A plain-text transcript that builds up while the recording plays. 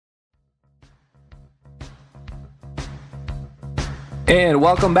And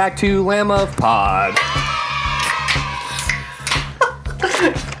welcome back to Lamb of Pod.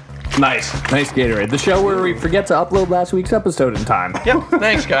 Nice Gatorade. The show where we forget to upload last week's episode in time. Yep,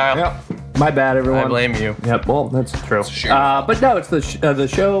 thanks, Kyle. Yep. My bad, everyone. I blame you. Yep, well, that's true. But no, it's the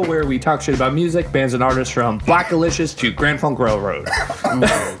show where we talk shit about music, bands, and artists from Black Delicious to Grand Funk Railroad. I'm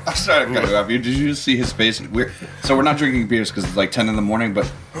sorry to cut you off. Did you just see his face? So we're not drinking beers because it's like 10 in the morning, but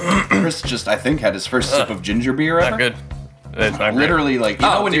Chris just, I think, had his first sip of ginger beer ever. Not good. It's not Literally, like, you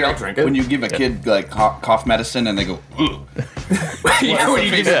know when, I'll drink it. when you give a kid, like, cough medicine and they go, ugh. Yeah, when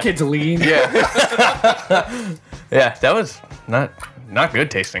you give the kids lean. Yeah. Yeah, that was not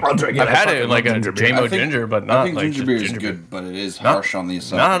good tasting. I'll drink it. I've I had fucking it like a love ginger beer. JMO ginger, but not I think like ginger just beer is ginger good, but it is harsh on the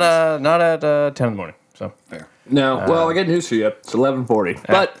esophagus. Not at 10 in the morning. So Fair. No, well, I got news for you. It's 11:40.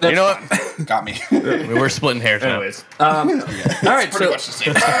 But that's you know what? Got me. We're splitting hairs now. Anyways, all right, Pretty so much the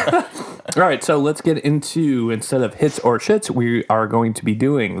same thing. all right, so let's get into, instead of hits or shits, we are going to be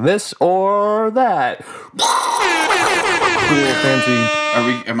doing this or that. Cool,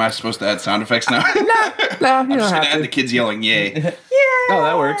 fancy. Am I supposed to add sound effects now? No, you I'm don't just going have to add to. the kids yelling, yay. Oh,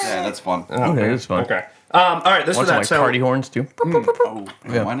 that works. Yeah, that's fun. Okay, it's fun. Okay. All right, this Want is some that. like So, party horns too? Oh,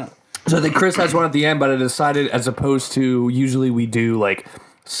 why not? so I think Chris has one at the end, but I decided, as opposed to usually we do like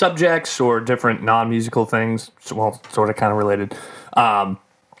subjects or different non-musical things, well, sort of kind of related. I'm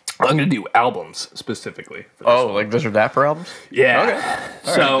going to do albums specifically. For this Oh, one. like this or that for albums? Yeah.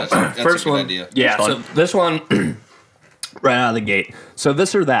 Okay. So That's a first good one, idea. yeah. That's So fun. this one, right out of the gate. So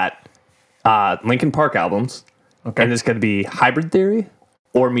this or that, Linkin Park albums, Okay. and it's going to be Hybrid Theory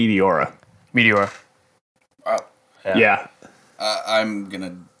or Meteora. Meteor. Yeah. I'm going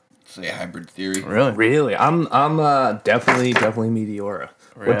to say hybrid theory. Really? Really, I'm definitely Meteora.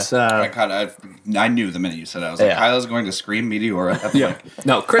 What's I knew the minute you said it. I was like, Yeah. Kyla's going to scream Meteora. That's yeah. like,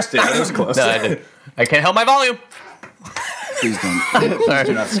 No, Chris did. That was close. No, I did. I can't help my volume. please don't. Sorry.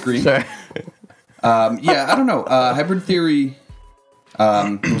 Do not scream. Sorry. Yeah, I don't know. Hybrid Theory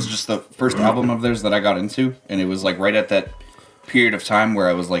was just the first album of theirs that I got into, and it was like right at that period of time where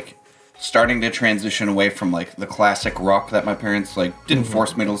I was like starting to transition away from like the classic rock that my parents like didn't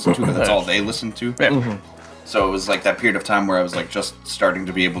force me to listen to, but that's all they listened to. Yeah. So it was like that period of time where I was like just starting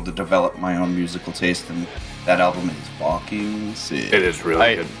to be able to develop my own musical taste, and that album is fucking sick. It is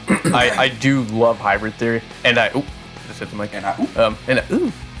really good. I do love Hybrid Theory, and just hit the mic.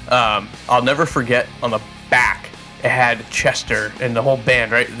 And I'll never forget on the back it had Chester and the whole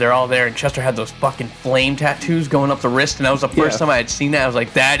band, right? They're all there, and Chester had those fucking flame tattoos going up the wrist, and that was the first time I had seen that. I was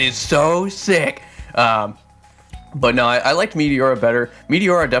like, that is so sick. But no, I liked Meteora better.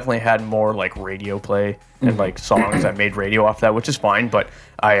 Meteora definitely had more like radio play and like songs that made radio off that, which is fine. But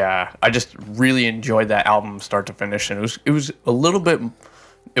I just really enjoyed that album start to finish, and it was a little bit.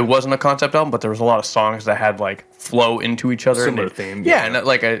 It wasn't a concept album, but there was a lot of songs that had like flow into each other. Similar and theme. Yeah, and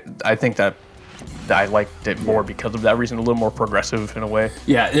like I think that I liked it more because of that reason, a little more progressive in a way.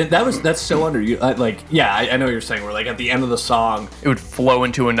 Yeah, that's so under you. Like, yeah, I know what you're saying. Where like at the end of the song, It would flow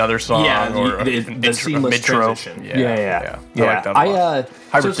into another song or the seamless transition. Yeah. I like that a lot.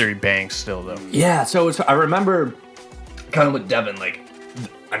 Hybrid so- Theory bangs still though. Yeah, so I remember kind of with Devin, like,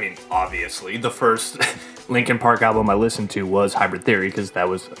 I mean, obviously, the first Linkin Park album I listened to was Hybrid Theory because that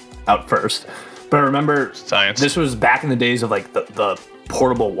was out first. But I remember Science. this was back in the days of like the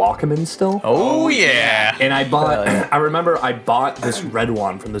portable Walkman still. Oh yeah. And I bought, I remember I bought this red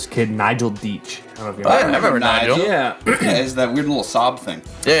one from this kid, Nigel Deach. I don't know if you I remember. remember Nigel. Yeah. yeah, it's that weird little sob thing.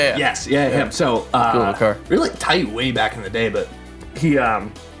 Yeah. Yes, yeah, him. So, little car. really tight way back in the day, but he, I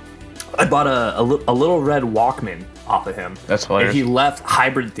bought a little red Walkman off of him. That's hilarious. And he left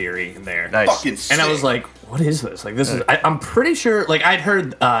Hybrid Theory in there. Nice. Fucking sick. And I was like, what is this? Like, this is, I'm pretty sure, like, I'd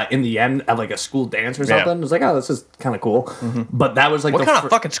heard in the end at like a school dance or something. Yeah. I was like, oh, this is kind of cool. But that was like, What kind of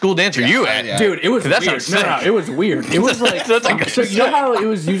fucking school dance are you at? yeah. Dude, it was That weird. sounds No, sick. it was weird. It was like, That's like so you know how it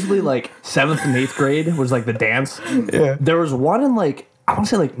was usually like 7th and 8th grade was like the dance? Yeah. There was one in like, I want to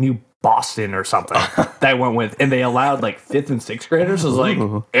say like New Boston or something that I went with, and they allowed like 5th and 6th graders. I was like,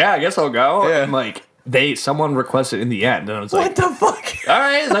 yeah, I guess I'll go. Yeah. And like, someone requested in the end, and I was like, What the fuck? all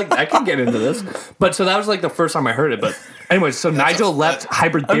right, like I can get into this. But so that was like the first time I heard it. But anyways, so Nigel left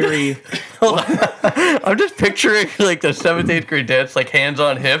Hybrid Theory. I'm just picturing like the 7th, 8th grade dance, like hands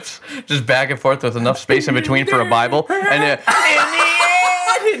on hips, just back and forth with enough space in between for a Bible. And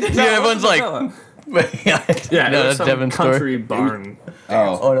everyone's like, Yeah, no, it was that's some Devin's country story. barn.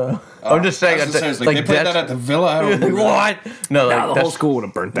 Oh, no. I'm just saying, I was gonna say, like, they played that at the villa. I don't know. what? No, like Nah, the that's, whole school would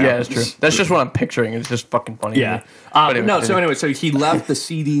have burnt down. yeah, that's true. That's just what I'm picturing. It's just fucking funny. to Yeah. me. But No. anyway, So anyway, so he left the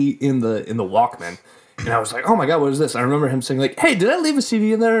CD in the Walkman, and I was like, oh my god, what is this? I remember him saying like, hey, did I leave a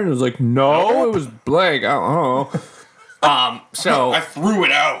CD in there? And it was like, no, it was blank. I don't know. So I threw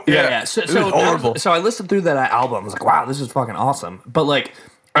it out. yeah. So, was horrible. So I listened through that album. I was like, wow, this is fucking awesome. But like,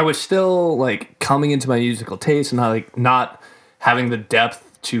 I was still like coming into my musical taste and not having the depth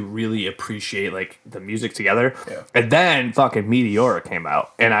to really appreciate like the music together. Yeah. And then fucking Meteora came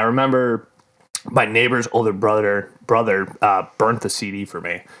out, and I remember my neighbor's older brother burnt the CD for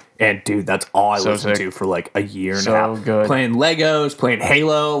me. And dude, that's all I listened to for like a year and a half. Good. Playing Legos, playing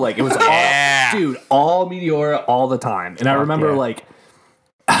Halo, like it was all Meteora all the time. And I remember like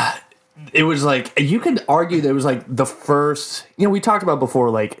it was like you could argue that it was like the first, we talked about before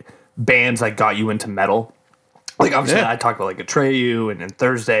like bands that got you into metal. Like obviously I talked about like Atreyu and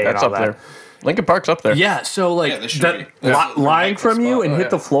Thursday That's and all up that. there. Linkin Park's up there. Yeah, so like they should that be. lying from you spot. and hit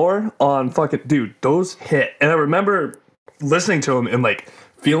the floor on fucking dude, those hit. And I remember listening to them and like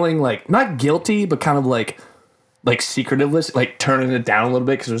feeling like not guilty, but kind of like secretive, like turning it down a little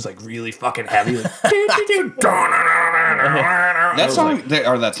bit because it was like really fucking heavy. Like, That song, that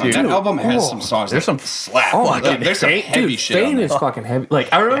album has some songs. There's some slap. oh, Like, there's some heavy shit. Fane on is there. fucking heavy.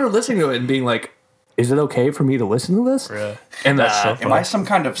 Like I remember listening to it and being like, is it okay for me to listen to this? Yeah. And That's so that's Am I some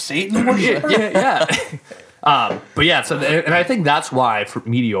kind of Satan worshiper? yeah. But yeah, so and I think that's why for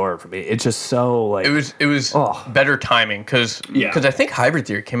Meteor for me, it's just so like It was better timing because I think Hybrid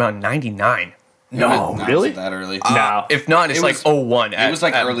Theory came out in '99. no, Not really? that early. No. If not, it's It like was- 01. It was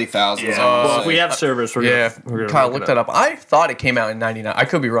like early thousands. Yeah. Well, if we have servers, we're Yeah, gonna Kyle, look look it that up. I thought it came out in '99. I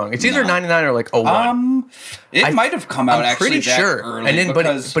could be wrong. It's either '99 or like 01. It might have come out I'm actually pretty that sure. early, And then,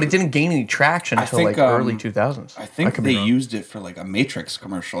 because but it didn't gain any traction until think, like early 2000s. I think could be they wrong. used it for like a Matrix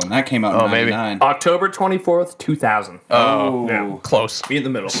commercial, and that came out in maybe. '99. October 24th, 2000. Oh, yeah. Close. Be in the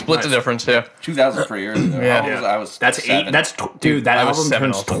middle. Split the Nice. difference. Yeah. 2000 for years. Yeah. I was That's 7. 8. Dude, that I was album 7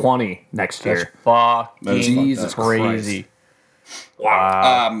 turns also. 20 next year. That is Jesus fucked up. Crazy.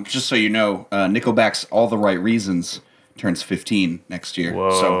 Wow. Just so you know, Nickelback's "All the Right Reasons" turns 15 next year.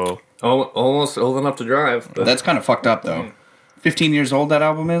 Whoa. So Almost old enough to drive. But that's kind of fucked up, though. 15 years old that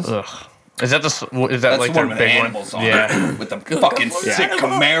album is. Ugh. Is that That's like the their one with the big animals one? on Yeah. it, with the fucking sick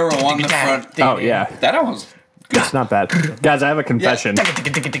Camaro on the front. oh yeah, That album's it's not bad, guys. I have a confession.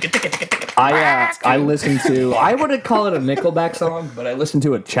 I listened to. I wouldn't call it a Nickelback song, but I listened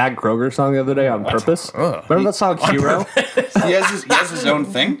to a Chad Kroger song the other day on purpose. Remember that song Hero? he has his own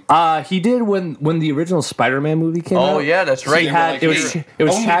thing. He did when the original Spider-Man movie came out. Oh yeah, that's right. He had, like, it was hey,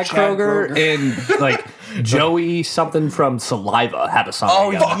 Chad Chad Kroger Kroger. and like Joey something from Saliva had a song.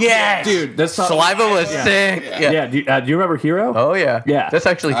 Oh together. yes, dude, that's song, Saliva was sick. Yeah. Yeah, do you remember Hero? Oh yeah. Yeah. That's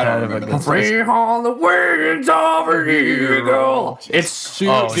actually I don't kind of a remember good that. Free on the winds of an eagle. It's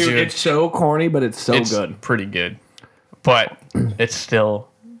super, Oh, dude, dude. it's so corny, but it's so It's good. pretty good, but it's still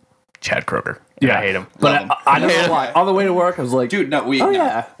Chad Kroger. Yeah, I hate him. But Love I don't know why. On the way to work, I was like, Dude, no, Oh,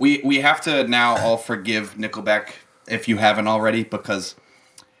 yeah. we have to now all forgive Nickelback if you haven't already, because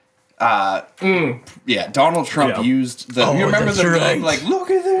Donald Trump Yeah. used the. You remember that's the right. meme, like,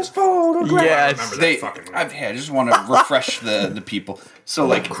 look at this photograph. Yes. I just want to refresh the people. So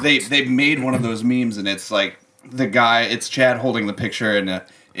like they made one of those memes, and it's like the guy, it's Chad holding the picture, and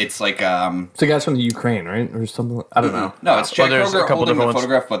it's like it's the guys from the Ukraine, right, or something. I don't know. no, it's Chad there's a Kroger couple holding the different ones.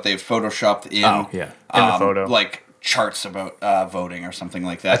 photograph, but they've photoshopped in Oh, yeah. In the photo. like charts about voting or something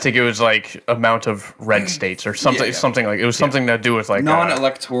like that. I think it was like amount of red states or something. Yeah. Something like it was something to do with like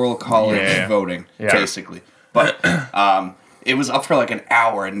non-electoral college Yeah. voting, Yeah. basically. But it was up for like an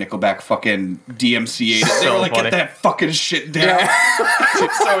hour, and Nickelback fucking DMCA'd it. They So were like, funny. get that fucking shit down.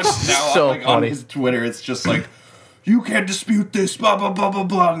 so it's now So like, on funny. his Twitter, it's just like, you can't dispute this, blah, blah, blah, blah,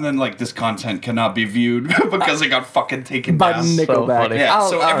 blah. And then like, this content cannot be viewed because it got fucking taken By down. Nickelback. funny. Yeah, Oh,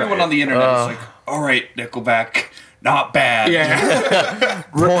 so all everyone right. on the internet is like, all right, Nickelback, not bad. Yeah.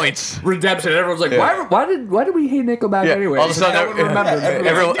 points. Redemption. Everyone's like, why did we hate Nickelback Yeah. anyway? All of a sudden, No one remembers.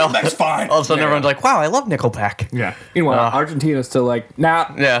 everyone, Nickelback's fine. all of a sudden, everyone's like, "Wow, I love Nickelback." Yeah. Meanwhile, Argentina's still like, nah.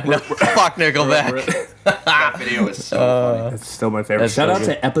 Yeah, no, fuck Nickelback. That video is so funny. It's still my favorite. That's Shout so out good.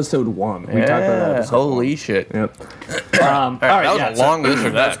 to episode 1. We talked about that. Yeah, Episode holy shit. 1. Yep. All right, That was yeah, a long list for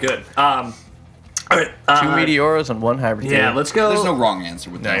that. That's good. All right. 2 Meteoras and 1 Hybrid. Yeah, let's go. There's no wrong answer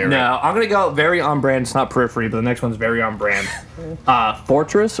with that. you're No, I'm gonna go very on brand. It's not periphery, but the next one's very on brand.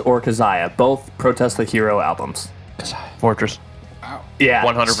 Fortress or Kazaya, both Protest the Hero albums. Fortress. Yeah,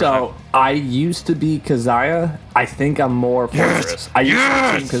 100%. So I used to be Kazaya. I think I'm more Fortress. I used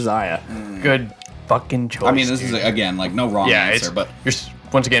to be Team Kazaya. Good fucking choice. I mean, this dude. is again like no wrong yeah, answer, it's but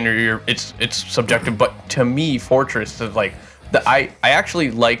once again it's subjective. But to me, Fortress is like I actually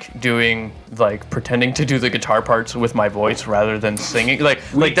like doing like pretending to do the guitar parts with my voice rather than singing. Like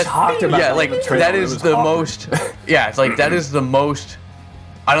that. talked about yeah, that like in the trailer. that It is was the awkward. most. Yeah, it's like that is the most.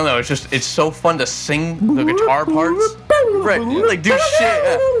 I don't know. It's so fun to sing the guitar parts. right, like do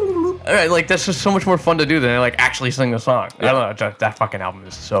shit. Right, like that's just so much more fun to do than like actually sing the song. I don't know. That fucking album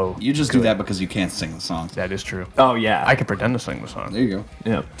is so. You just do that because you can't sing the song. That is true. Oh yeah. I can pretend to sing the song. There you go.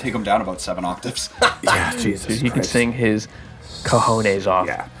 Yeah. Take them down about 7 octaves. Yeah. Jesus. Dude, he can Christ. sing his cojones off.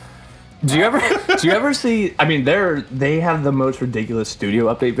 Yeah. Do you ever see? I mean, they have the most ridiculous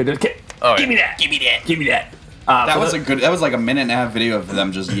studio update videos. Give me that. Give me that. Give me that. That was like a minute and a half video of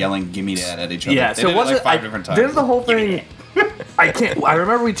them just yelling "Gimme that" at each other. Yeah. They So did was it like it? 5 different times. There's the whole thing. I can't. I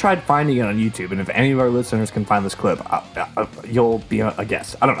remember we tried finding it on YouTube, and if any of our listeners can find this clip, you'll be a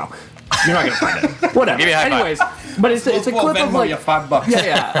guest. I don't know. You're not gonna find it. Whatever. Give me a high five. Anyways, but it's a We'll clip of Venmo like you $5.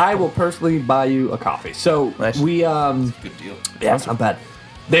 yeah. I will personally buy you a coffee. So Nice. we Good deal. yeah, it's not bad.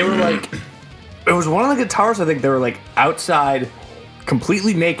 They were like, it was one of the guitars. I think they were like outside,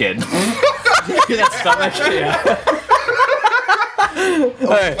 completely naked. That stomach. Yeah.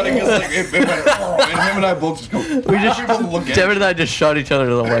 But I guess like and him and I both just go. We just look at Devin and I just shot each other.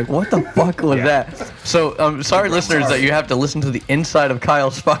 And I'm like, what the fuck was that? So, sorry, listeners, that you have to listen to the inside of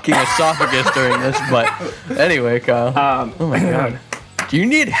Kyle's fucking esophagus during this. But anyway, Kyle. Oh my god. Do you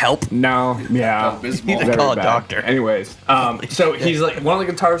need help? No. Yeah. Abysmal. You need to Very call a bad. doctor. Anyways, so he's like one of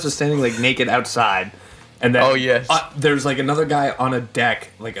the guitarists is standing like naked outside, and then Oh, yes. there's like another guy on a deck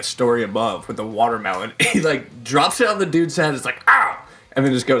like a story above with a watermelon. He like drops it on the dude's head. It's like ow, and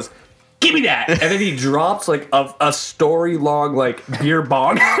then just goes, "Give me that!" And then he drops like a story long like beer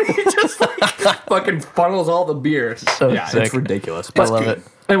bong. He just like fucking funnels all the beer. So yeah, sick. it's ridiculous. I love it.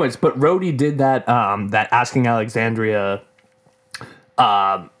 Anyways, but Rhodey did that that Asking Alexandria.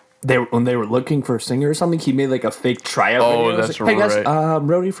 When they were looking for a singer or something, he made like a fake tryout. Oh, video. It was that's like, hey guys, right.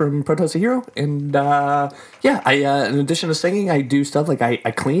 Rhodey from Protest a Hero, and yeah, I in addition to singing, I do stuff like I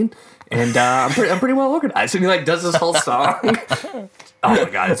clean, and I'm pretty well organized. And he like does this whole song. Oh my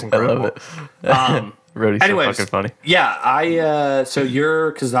god, it's I incredible. love it. Rhodey's Anyways, so fucking funny. Yeah, so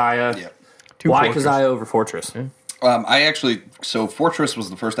you're Keziah. Yeah. Why Fortress. Keziah over Fortress? So Fortress was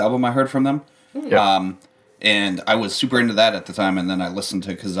the first album I heard from them. Yeah. And I was super into that at the time, and then I listened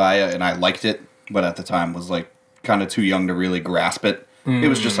to Keziah, and I liked it, but at the time was like kind of too young to really grasp it. It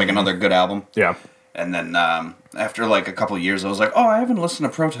was just like another good album. Yeah. And then after like a couple of years, I was like, oh, I haven't listened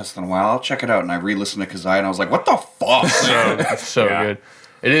to Protest in a while. I'll check it out. And I re-listened to Keziah, and I was like, what the fuck? It's so Yeah. good.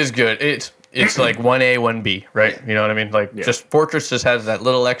 It is good. It's like 1A, 1B, right? You know what I mean? Like just Fortress just has that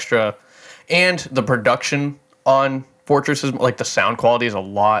little extra, and the production on Fortress is like the sound quality is a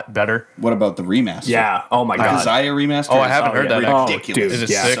lot better. What about the remaster? Yeah. Oh my The god. Keziah remaster? Oh, I haven't heard that, actually. Ridiculous. dude, Is it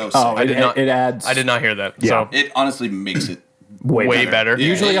yeah. sick? So Oh, sick. it adds. I did not hear that. Yeah. So It honestly makes it way better. Yeah.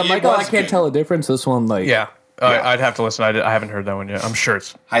 Usually I'm it like, oh, I was can't good. tell a difference. This one, like, yeah. I'd have to listen. I haven't heard that one yet. I'm sure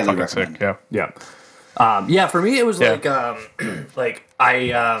it's Highly fucking recommend. sick. Yeah. Yeah, for me it was Yeah. like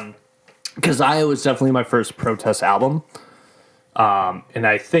I Keziah was definitely my first Protest album. And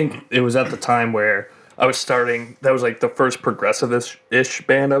I think it was at the time where I was starting, that was like the first progressive-ish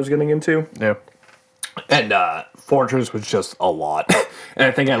band I was getting into. Yeah. And Fortress was just a lot. And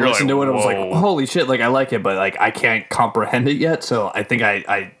I think I listened like, to it and was like, whoa. holy shit, like I like it, but like I can't comprehend it yet. So I think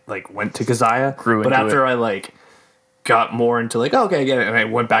I like went to Keziah. Grew but into after it. I like got more into like, oh, okay, I get it. And I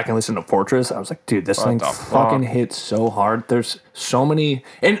went back and listened to Fortress. I was like, dude, this thing the fucking fuck? hits so hard. There's so many.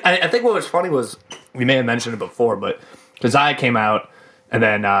 And I think what was funny was, we may have mentioned it before, but Keziah came out and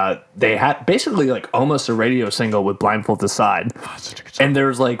then they had basically like almost a radio single with Blindfold Aside. Such a good song. And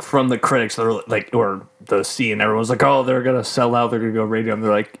there's like from the critics, they're like, or the scene, everyone's like, oh, they're gonna sell out, they're gonna go radio. And they're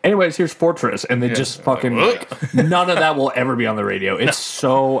like, anyways, here's Fortress. And they just fucking, like, none of that will ever be on the radio. It's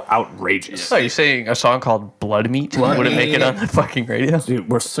so outrageous. Oh, you're saying a song called Blood Meat wouldn't make it on the fucking radio? Dude,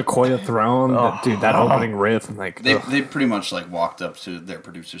 we're Sequoia Throne. Dude, that opening riff. And like, ugh. They pretty much like walked up to their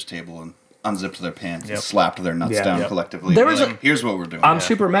producer's table and unzipped their pants Yep. and slapped their nuts Yeah. down Yep. collectively. There They're was like, here's what we're doing. I'm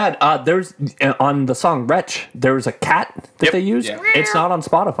super mad. There's on the song Wretch, there was a cat that Yep. they used. Yeah. It's not on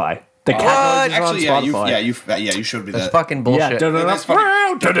Spotify. The cat noise is Actually, on yeah, Spotify. you showed me That's that. fucking Yeah, bullshit. That's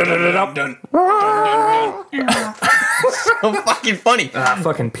funny. Dun. so fucking funny.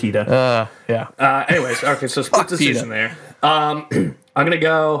 Fucking PETA. Yeah. Anyways, okay, so split Fuck decision PETA. there. I'm gonna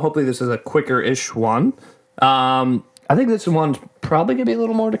go. Hopefully, this is a quicker-ish one. I think this one's probably gonna be a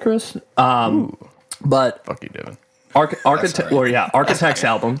little more to Chris. But Fuck you, Devin. architect, all right. Architects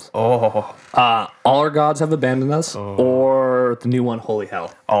albums. Oh, All Our Gods Have Abandoned Us, or the new one, Holy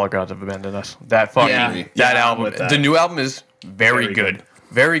Hell. all our gods have abandoned us. That fucking Yeah. that Yeah, I'm album. with that. The new album is very, Very good. good.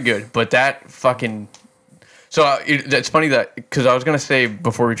 Very good. But that fucking. So it's funny that because I was gonna say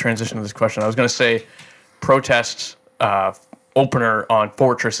before we transition to this question, I was gonna say protests opener on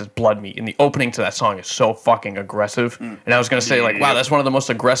Fortress is Blood Meat, and the opening to that song is so fucking aggressive. And I was gonna say like, wow, that's one of the most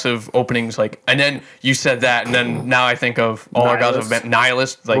aggressive openings. Like, and then you said that, and then now I think of All Our Gods Have Been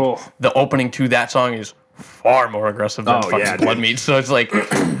Nihilist. Like the opening to that song is far more aggressive than fucking Blood Meat. So it's like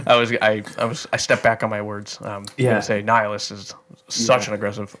I stepped back on my words. Gonna say Nihilist is such an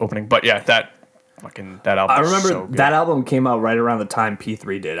aggressive opening, but yeah, that album. I remember so good. that album came out right around the time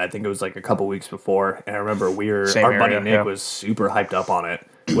P3 did. I think it was like a couple weeks before, and I remember our buddy Nick was super hyped up on it,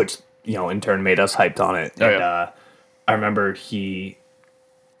 which in turn made us hyped on it. I remember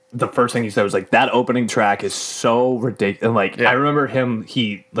the first thing he said was like, that opening track is so ridiculous. And like, I remember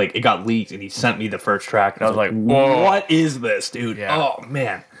it got leaked and he sent me the first track. And I was like, whoa. What is this, dude? Yeah. Oh,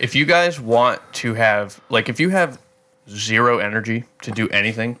 man. If you guys want to have, like, if you have zero energy to do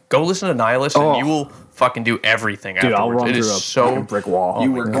anything, go listen to Nihilist and you will fucking do everything afterwards. I'll run through so brick wall.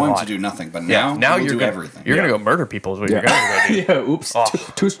 You were going to do nothing, but now you'll do everything. You're going to go murder people is what you're going to go do. Oops.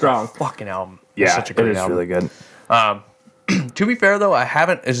 Too strong. Fucking album. Yeah, it's such a great album. Really good. To be fair, though,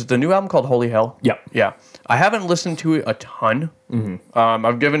 is the new album called Holy Hell? Yep. Yeah. I haven't listened to it a ton. Mm-hmm.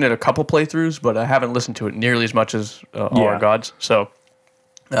 I've given it a couple playthroughs, but I haven't listened to it nearly as much as All Our Gods. So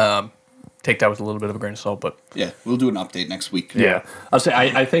take that with a little bit of a grain of salt. But yeah, we'll do an update next week. Yeah. I'll say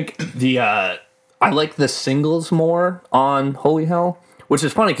I think I like the singles more on Holy Hell. Which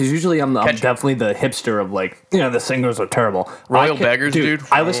is funny because usually I'm definitely the hipster of like, the singles are terrible. Royal Beggars, dude.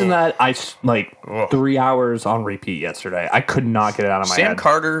 I listened to that 3 hours on repeat yesterday. I could not get it out of my head. Sam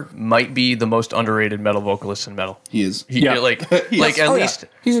Carter might be the most underrated metal vocalist in metal. He is. At least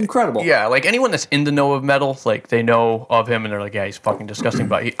he's incredible. Yeah, like anyone that's in the know of metal, like they know of him and they're like, yeah, he's fucking disgusting.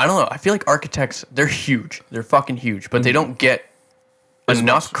 But I don't know. I feel like Architects, they're huge. They're fucking huge, but they don't get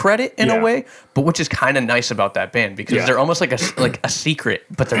enough credit in a way, but which is kind of nice about that band because they're almost like a secret,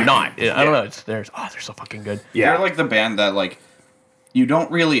 but they're not. I don't know. They're so fucking good. Yeah, they're like the band that like you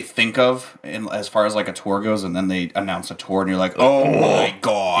don't really think of as far as like a tour goes, and then they announce a tour, and you're like, oh my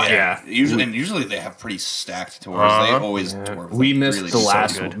god. Yeah. Usually they have pretty stacked tours. They always tour. With we missed really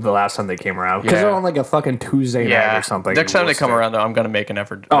the last time they came around because they're on like a fucking Tuesday night or something. Next time they come around, though, I'm gonna make an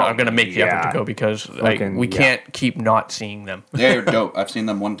effort. I'm gonna make the effort to go because we can't keep not seeing them. They're dope. I've seen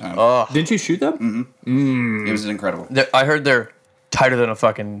them one time. Didn't you shoot them? Mm-hmm. It was incredible. I heard they're tighter than a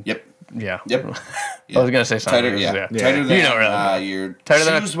fucking. Yep. Yeah. Yep. I was gonna say something. Tighter than your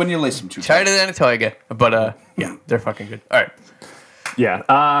tighter shoes when you lace them too tight. Tighter than a tiger, but they're fucking good. All right.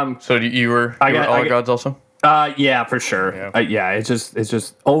 Yeah. So you were All Our Gods also? Yeah, for sure. Yeah. It's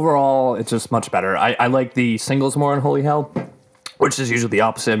just overall, it's just much better. I like the singles more in Holy Hell, which is usually the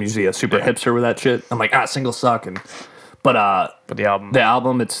opposite. I'm usually a super hipster with that shit. I'm like, singles suck, but the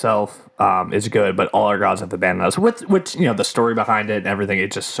album itself is good. But All Our Gods Have Been Us, which the story behind it and everything.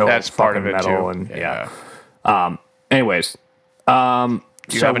 It's just so that's part of it metal too. And anyways, do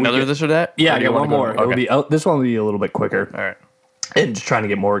you have another this or that? Yeah, I got one more. Okay. This one will be a little bit quicker. All right. And just trying to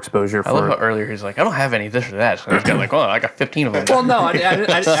get more exposure. I love how earlier he's like, I don't have any this or that. So he's got like, I got 15 of them. Well, no, I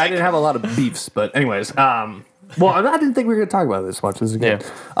didn't have a lot of beefs, but anyways, I didn't think we were going to talk about this much. This is good.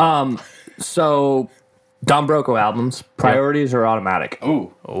 Yeah. So, Don Broco albums, priorities or automatic?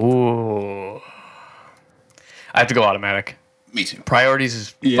 Ooh. I have to go automatic. Me too. Priorities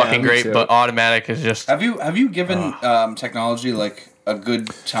is fucking great, but automatic is just. Have you given technology like a good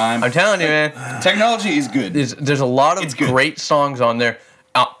time? I'm telling you, man. Technology is good. There's a lot of great songs on there.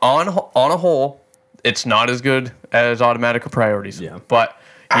 On a whole, it's not as good as automatic or priorities. Yeah. But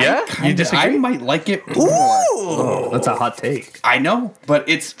you disagree? I might like it more. Oh, that's a hot take. I know, but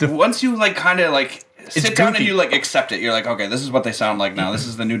it's once you like kind of like sit down and you like accept it. You're like, okay, this is what they sound like now. This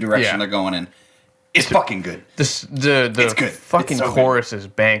is the new direction they're going in. It's fucking good. The it's good. Fucking so chorus is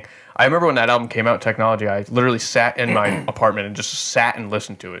bang. I remember when that album came out, Technology, I literally sat in my apartment and just sat and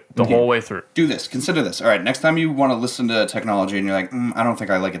listened to it the whole way through. Do this. Consider this. All right, next time you want to listen to Technology and you're like, I don't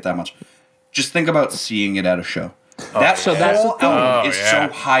think I like it that much, just think about seeing it at a show. That's whole album is so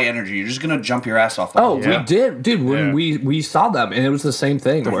high energy. You're just going to jump your ass off. We did. Dude, when we saw them, and it was the same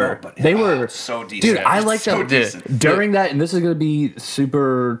thing where they were so decent. Dude, I liked them during that, and this is going to be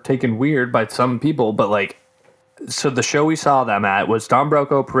super taken weird by some people, but like, so the show we saw them at was Don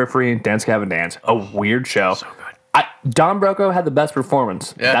Broco, Periphery, and Dance Gavin Dance. A weird show. So good. Don Broco had the best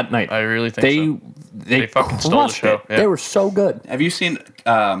performance that night. I really think they fucking stole the show. They were so good. Have you seen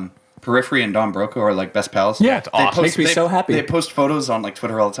Periphery and Don Broco are like best pals? Yeah, it's awesome. Makes me so happy. They post photos on like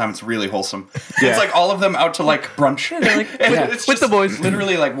Twitter all the time. It's really wholesome. It's like all of them out to like brunch. It's with the boys.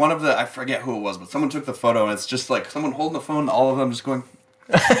 Literally like one of the, I forget who it was, but someone took the photo and it's just like someone holding the phone, all of them just going,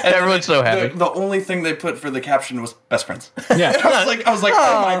 Everyone's so happy. The only thing they put for the caption was best friends. Yeah. I was like,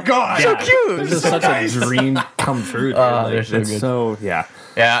 oh my god, Yeah. cute. This is such a dream come true. Dude. they're so it's good. so yeah.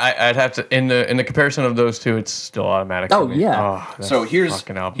 Yeah, I'd have to in the comparison of those two, it's still automatic. Oh, for me. yeah. Oh, that So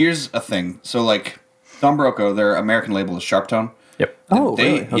fucking album. here's a thing. So like Don Broco, their American label is Sharptone. Yep. Oh, They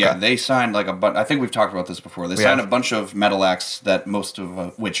really? Okay. yeah, they signed like a bunch. I think we've talked about this before. They signed have. a bunch of metal acts that most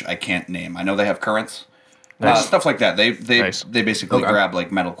of which I can't name. I know they have Currents, Nice. stuff like that. They Nice. they basically Okay. grab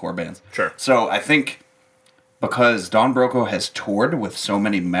like metalcore bands. Sure. So I think because Don Broco has toured with so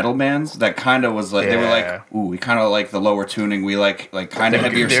many metal bands, that kind of was like they were Yeah. like, ooh, we kind of like the lower tuning. We like kind of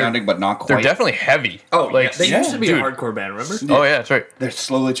heavier they're- sounding, but not They're quite. definitely heavy. Like they yeah, used to be dude. a hardcore band, remember? Oh yeah, that's right, They're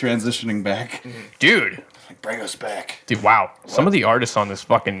slowly transitioning back. dude. Like, bring us back. Dude, wow. Some of the artists on this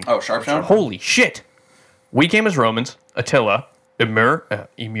fucking Sharptone. holy shit. We Came as Romans, Attila,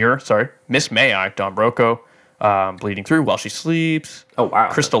 Emir, sorry, Miss May I, Don Broco, Bleeding Through While She Sleeps, Oh wow.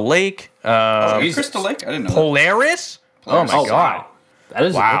 Crystal Lake, Jesus. Crystal Lake. I didn't know. that. Polaris. Oh my Oh, god. wow. That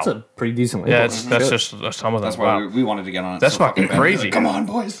is Wow. that's a pretty decent label. Yeah, that's just some of them. That's why Wow. we wanted to get on it. That's so fucking bad. crazy. Like, come on,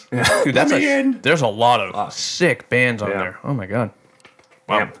 boys. Dude, that's me in. there's a lot of sick bands on Yeah. there. Oh my god.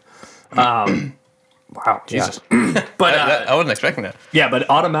 Damn. Wow. Wow. Jesus. But I wasn't expecting that. yeah, but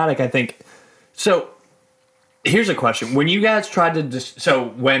automatic, I think. So here's a question: when you guys tried to,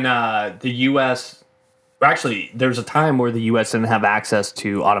 when the U.S. Actually, there's a time where the U.S. didn't have access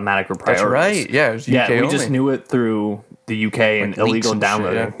to automatic or That's priorities. right. Yeah, it was UK Yeah, we only. just knew it through the UK and Like leaks illegal and shit,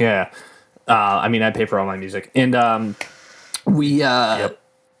 downloading. Yeah. I mean, I pay for all my music. And we,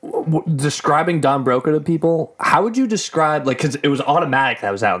 describing Don Broco to people, how would you describe, like, because it was automatic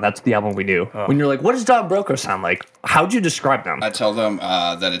that was out. That's the album we knew. Oh. When you're like, what does Don Broco sound like? How'd you describe them? I tell them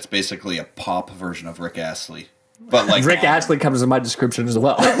that it's basically a pop version of Rick Astley, but like Rick Astley comes in my description as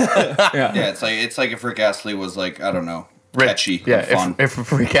well. Yeah, it's like if Rick Astley was like, I don't know, Rick- catchy, Yeah, and fun.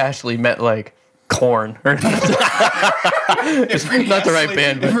 if Rick Astley met like corn or it's not the right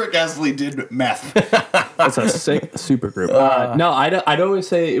band, If but Rick Astley did meth. That's a sick super group. No, I'd always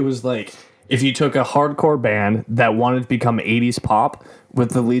say it was like if you took a hardcore band that wanted to become 80s pop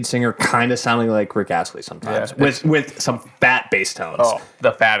with the lead singer kind of sounding like Rick Astley sometimes, Yeah, with some fat bass tones. oh,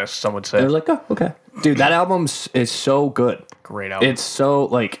 the fattest, some would say. They're like, oh, okay. Dude, that album is so good. Great album. It's so,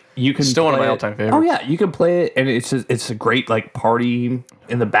 like, you can Still one of play my it- all-time favorites. Oh, yeah. You can play it, and it's a great, like, party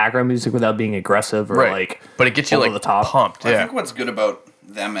in the background music without being aggressive or, right. like, But it gets you over like the top. pumped. I Yeah. think what's good about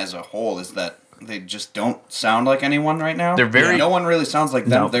them as a whole is that they just don't sound like anyone right now. They're very- no one really sounds like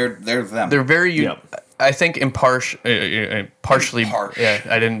them. No. They're them. They're very Yep. I think partially. Impartial. Yeah,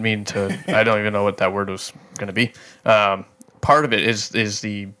 I didn't mean to. I don't even know what that word was going to be. Part of it is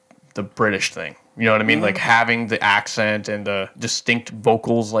the British thing. You know what I mean? Like having the accent and the distinct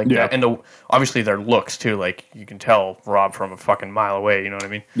vocals like Yeah. that, and obviously their looks too. Like you can tell Rob from a fucking mile away. You know what I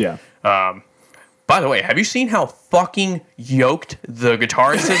mean? Yeah. By the way, have you seen how fucking yoked the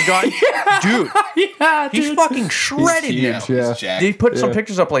guitarist has gotten? Dude, Yeah, he's fucking shredded yeah, now. he's jacked. They put some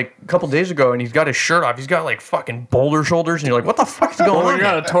pictures up like a couple days ago, and he's got his shirt off. He's got like fucking boulder shoulders, and you're like, "What the fuck is going Well, when on?" you're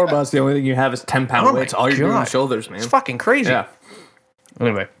here? on a tour bus, the only thing you have is 10-pound Oh my weights. All you're doing God. is shoulders, man. It's fucking crazy. Yeah.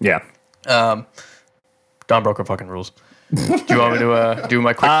 Anyway, Yeah. Don Broco fucking rules. Do you want me to do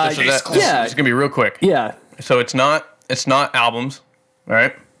my quick? This or that? yeah. It's gonna be real quick. Yeah. So it's not albums, all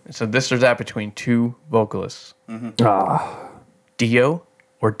right? So this or that between two vocalists, Dio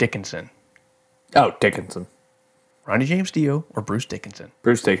or Dickinson. Oh, Dickinson. Ronnie James Dio or Bruce Dickinson.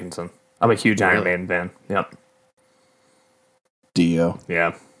 Bruce Dickinson. I'm a huge Iron Really? Maiden fan. Yep. Dio.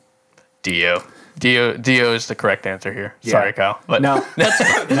 Yeah. Dio is the correct answer here. Yeah. Sorry, Kyle. But No, that's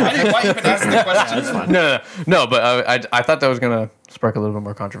I didn't why even ask the question. no. But I thought that was gonna spark a little bit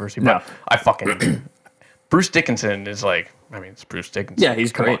more controversy. But No. I fucking Bruce Dickinson is like, I mean, it's Bruce Dickinson. Yeah,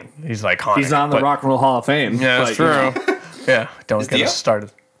 he's Come great. on. He's iconic. he's on the but- Rock and Roll Hall of Fame. Yeah, that's but, you know, true. Yeah, don't get Dio? us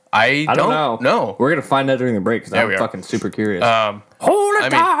started. I I don't know. know. We're gonna find out during the break because Yeah, I'm we are. fucking super curious. Holy Holy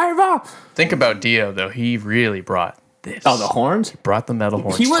diver! Think about Dio though. He really brought this. Oh, the horns. Brought the metal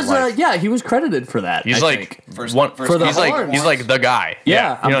horns. He was, to life. he was credited for that. He's I like think. First- one. first- For the he's like horns. he's like the guy.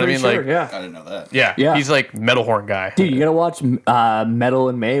 Yeah, I'm you know what I pretty mean. sure. Like yeah, I didn't know that. yeah, Yeah. He's like metal horn guy. dude, you gotta watch Metal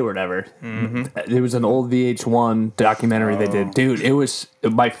in May or whatever. Mm-hmm. It was an old VH1 documentary they did. Dude, it was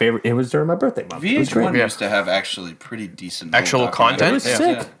my favorite. It was during my birthday month. It was VH1 great. Yeah. used to have actually pretty decent Actual old content? It was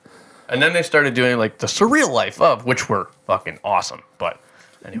documentaries. sick. And then they started doing like the surreal life of, which were fucking awesome. But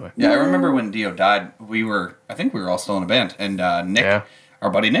anyway, Yeah, I remember when Dio died. I think we were all still in a band, and Nick, Yeah. our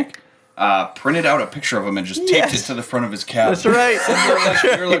buddy Nick, printed out a picture of him and just taped it to the front of his cab. that's right.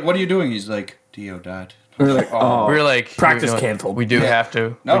 We were like, "What are you doing?" He's like, "Dio died." We were like, oh, We were like, Practice you know, canceled. We do have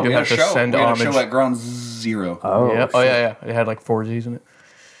to. No, we do we had have a to show. send We had homage. a show at Ground Zero. oh, Yeah. Oh yeah. It had like 4 Z's in it.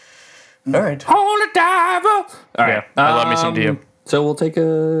 All right. Holy diver. All right. Yeah, I love me some Dio. So we'll take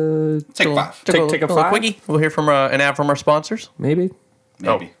a Take 5. Take a little 5? quickie. We'll hear from an ad from our sponsors. maybe.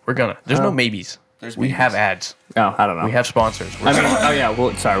 Maybe. Oh, we're gonna. There's no maybes. There's we maybes. have ads. Oh, I don't know. We have sponsors. I mean, oh yeah.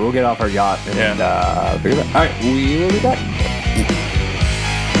 Well, sorry. We'll get off our yacht and figure that. All right. We will be back.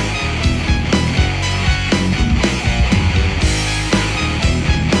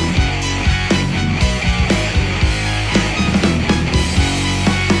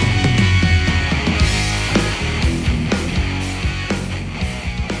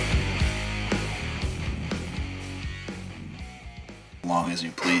 Long as you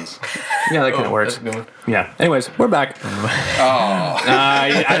please. Yeah, that kind of works. That's a good one. Yeah. Anyways, we're back.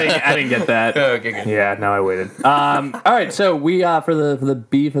 I didn't get that. Okay, good. Yeah, no, I waited. All right, so we for the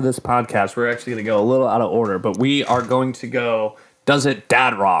beef of this podcast, we're actually going to go a little out of order, but we are going to go. Does it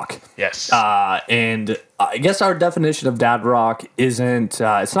dad rock? Yes. And I guess our definition of dad rock isn't.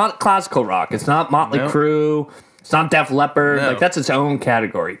 It's not classical rock. It's not Motley No. Crue. It's not Def Leppard. No. Like that's its own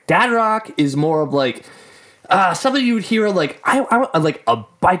category. Dad rock is more of like. Something you would hear like I like a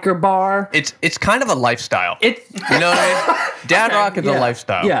biker bar. It's kind of a lifestyle. It You know what I mean? Dad rock is a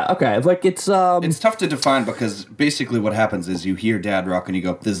lifestyle. Yeah, okay. Like it's It's tough to define because basically what happens is you hear dad rock and you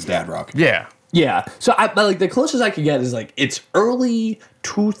go, this is dad rock. Yeah. yeah. So I but, like the closest I could get is like it's early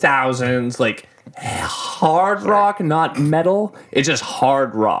 2000s like hard rock, not metal. It's just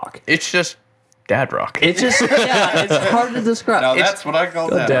hard rock. It's just dad rock. It's just yeah, it's hard to describe. Now It's- that's what I call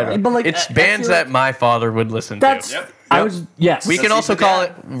dad dad rock. rock. but like It's I bands feel like that my father would listen that's to. I was yes. We can That's also even call dad.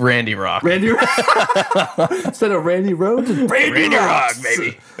 it Randy Rock. Randy instead of Randy Rhodes, it's Randy Rock,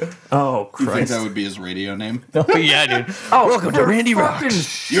 baby. Oh You think Christ. that would be his radio name? Oh, yeah, dude. Welcome to Randy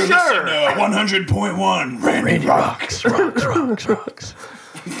Rocks. You're listening to 100.1 Randy Rocks, rocks.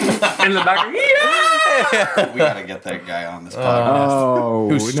 in the back. Yeah. We gotta get that guy on this podcast. Oh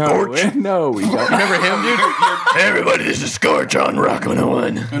Who's no, Scorch? no, we don't. Remember him, dude? Everybody, this is Scorch on Rock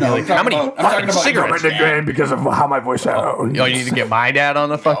 101. No, I'm how many talking about fucking cigarettes? Again because of how my voice sounds. Oh, you need to get my dad on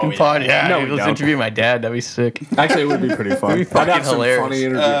the fucking yeah. pod? Yeah, No, dude, we let's don't. interview my dad. That'd be sick. Actually, it would be pretty fun. I'd fucking have some hilarious. funny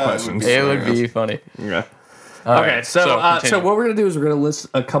interview it would questions. be It would be funny. Yeah. All Okay, right, so continue. what we're gonna do is we're gonna list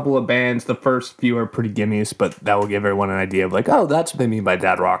a couple of bands. The first few are pretty gimmies, but that will give everyone an idea of like, oh, that's what they mean by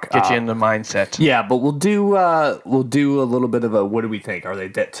dad rock. Get you in the mindset. Yeah, but we'll do a little bit of a what do we think? Are they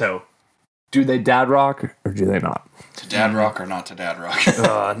dead? So, do they dad rock or do they not? To dad rock or not to dad rock?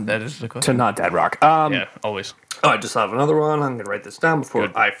 That is the To question. not dad rock. Yeah, always. Oh, I just thought of another one. I'm gonna write this down before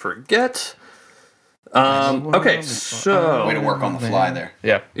Good. I forget. Okay, so Way to work on the fly there.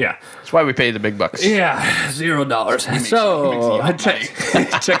 Yeah. yeah. That's why we pay the big bucks. Yeah, $0. So makes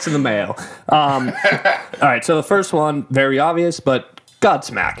you checks in the mail. All right, so the first one, very obvious, but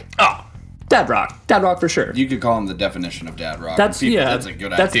Godsmack. Oh, dad rock for sure. You could call him the definition of dad rock. That's People, yeah, That's a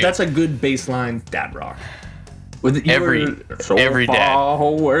good that's idea. that's a good baseline dad rock. With you Every- were so every dad. far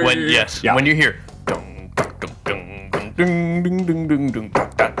away. When yes, Yeah. when you hear dung, dung, dung, dung, dung, dung, dung, dung, dung, dung, dung,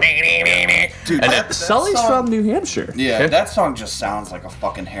 Dude, and that Sully's song- from New Hampshire. Yeah, that song just sounds like a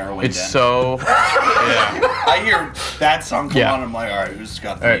fucking heroin it's den. so yeah. I hear that song come Yeah. on, I'm like, all right, who's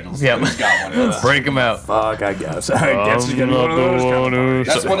got the All right, needles? yeah. Who's got one? Break them out. Fuck, I guess. I guess it's gonna be one of those kind of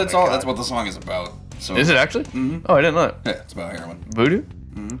That's what it's all. That's what the song is about. So Is it actually? Oh, I didn't know that. Yeah, it's about heroin. Voodoo?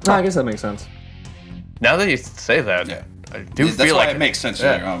 No, I guess that makes sense. Now that you say that, Yeah. I do That's feel why like it makes sense.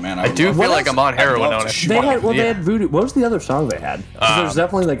 Yeah. You're like, oh man, I do love- feel What like else? I'm on heroin love on to it. shoot They had Yeah. they had Voodoo. What was the other song they had? 'Cause there's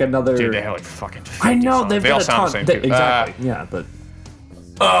definitely like another. Dude, they have like fucking 50 I know songs. they've They all got a sound ton. the same They- too. exactly. Yeah, but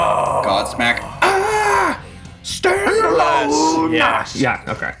Godsmack. stand alone. Yes. Yeah.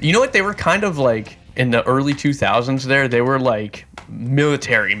 Okay. You know what? They were kind of like in the early 2000s. They were like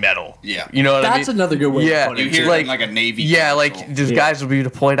military metal. Yeah. You know what I mean? That's another good way. Yeah, to put You it. hear too. it in like a Navy. Yeah, like commercial. these Yeah. guys would be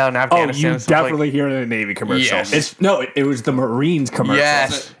deployed out in Oh, Afghanistan. you and stuff definitely hear it in a Navy commercial. Yes. It was the Marines commercial.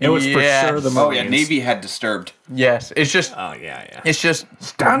 Yes. It was for Yes. sure the Oh Marines. yeah, Navy had Disturbed. Yes, it's just Oh yeah, yeah. it's just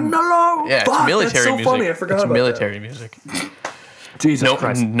Stand alone. yeah, it's Fuck, military that's so music. funny. I forgot it's about military music. that. Jesus No,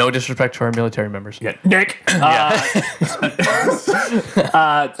 Christ. no disrespect to our military members. Yeah, Nick. So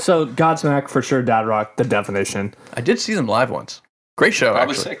Godsmack for sure. Dad rock. The definition. I did see them live once. Great show,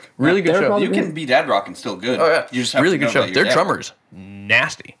 Probably actually. sick. Really good They're show. probably- You can be dad rock and still good. Oh yeah, You just have really to good know show. that you're Their dad drummers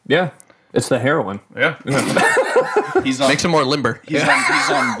nasty. Yeah. It's the heroin. Yeah, rock. He's on. makes them more limber. He's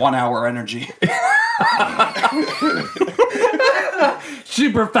on 1 hour energy.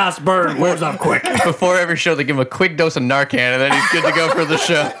 Super fast burn. Wears up quick. Before every show, they give him a quick dose of Narcan, and then he's good to go for the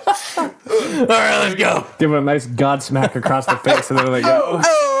show. All right, let's go. Give him a nice Godsmack across the face, and then they're like, Oh,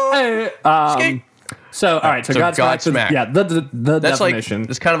 hey. skate. So all right. So, So Godsmack. Godsmack. Yeah. The That's definition. like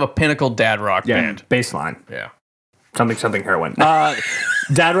it's kind of a pinnacle dad rock yeah. band. Baseline. Yeah. Something heroin.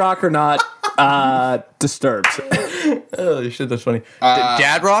 Dad rock or not? Disturbed. Oh shit, that's funny.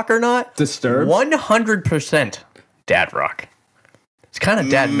 Dad rock or not? Disturbed. 100% dad rock. It's kind of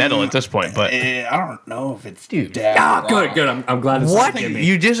dad metal at this point, but I don't know if it's Dude. dad rock. Good. I'm glad it's what? not me.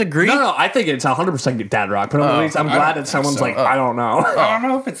 You disagree? No, I think it's 100% dad rock, but at least I'm glad that someone's so. like, I don't know. I don't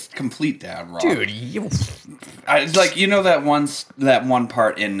know if it's complete dad rock. Dude, you It's like, you know that one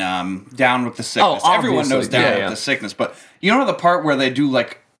part in Down with the Sickness. Oh, Everyone knows obviously. Down Yeah. with the Sickness, but you know the part where they do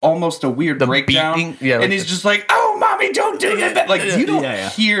like almost a weird breakdown, beating? Yeah, and like he's just like, "Oh, mommy, don't do that!" Like you don't Yeah.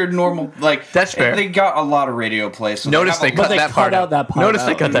 hear normal. Like That's fair. They got a lot of radio play. So notice they cut they that cut part out out. that part Notice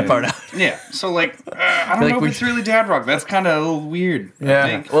they out. cut that part out. Yeah. So like, I don't Like know we if it's really dad rock. That's kind of a little weird. I Yeah.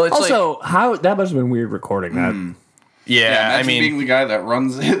 think. Well, it's like Also, how that must have been weird recording that. Yeah, I imagine mean, being the guy that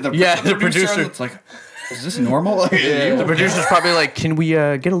runs it. the producer. It's like, is this normal? the producer's probably like, "Can we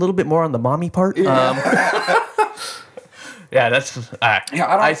get a little bit more on the mommy part?" Yeah, that's.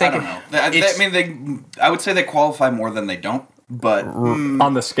 Yeah, I think don't know. I mean, I would say they qualify more than they don't, but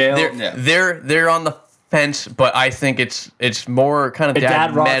On the scale, they're on the fence, but I think it's more kind of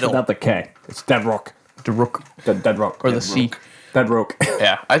dad rock metal. without the K. It's dead rock. The rook Dead rock. or the C. Dead rock.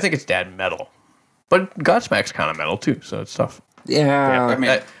 Yeah, I think it's dad metal, but Godsmack's kind of metal too, so it's tough. Yeah. I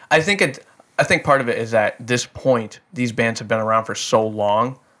mean, I think part of it is that at this point, these bands have been around for so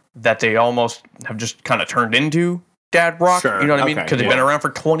long that they almost have just kind of turned into dad rock. Sure, You know what I mean? okay, Because they've been around for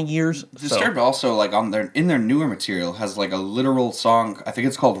 20 years. Disturbed also like in their newer material has like a literal song. I think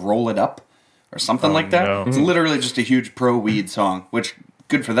it's called "Roll It Up" or something like that. no. It's literally just a huge pro weed song, which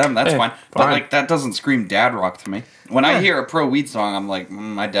good for them. That's fine. But fine. like that doesn't scream dad rock to me. When I hear a pro weed song, I'm like,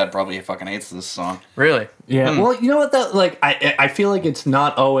 my dad probably fucking hates this song. Really? Yeah. Well, you know what? That like I feel like it's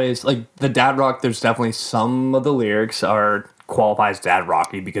not always like the dad rock. There's definitely some of the lyrics are qualifies dad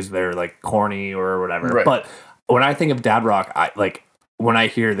rocky because they're like corny or whatever. Right. But when I think of dad rock, I like when I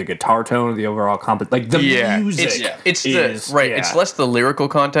hear the guitar tone, the overall like the music. It's is, the right. yeah. It's less the lyrical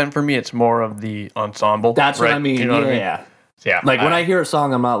content for me. It's more of the ensemble. That's right? what I mean. You know what I mean? Yeah. Yeah. Like when I hear a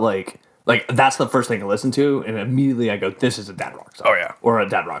song, I'm not like that's the first thing I listen to, and immediately I go, "This is a dad rock song." Oh, yeah. Or a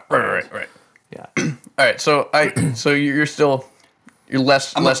dad rock. band. Right. Yeah. All right. So you're still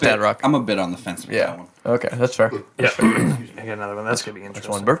less dad rock. I'm a bit on the fence with that Yeah. one. Okay, that's fair. Yeah. I got another one. That's gonna be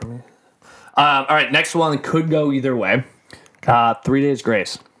interesting. One burp. All right, next one could go either way. 3 Days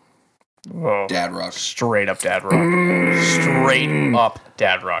Grace. Oh, Dad rock. straight up dad rock. Straight up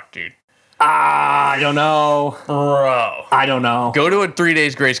dad rock, dude. I don't know. Bro. I don't know. Go to a 3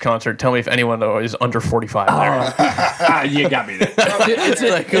 Days Grace concert. Tell me if anyone though is under 45 there. You got me there.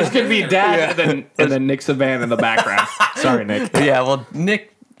 It's gonna be dad and then Nick Savan in the background. Sorry, Nick. Yeah, well,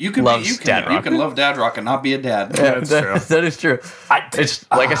 Nick You can loves dad you rock. can love dad rock and not be a dad. Yeah, That's true. that is true. It's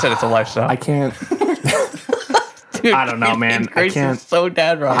like I said, it's a lifestyle. I can't. Dude, I don't know, man. I Grace can't. is so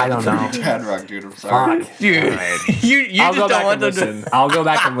dad rock. I don't know. Dad rock, dude. I'm sorry. Fuck. Dude, you I'll just go don't back want and them listen. I'll go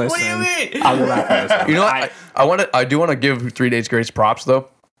back and listen. What do you mean? I'll go back and listen. You know what? I do want to give 3 Days Grace props though,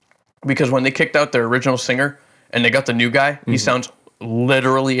 because when they kicked out their original singer and they got the new guy, he sounds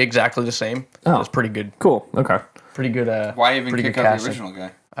literally exactly the same. Oh. That's pretty good. Cool. Okay. Pretty good. Why even pretty kick good out casting. the original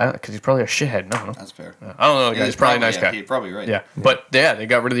guy? Because he's probably a shithead. No. That's fair. I don't know. The guy. He's probably a nice guy. You're probably right. Yeah. But yeah, they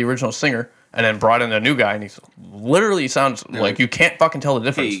got rid of the original singer and then brought in a new guy, and he's literally sounds like you can't fucking tell the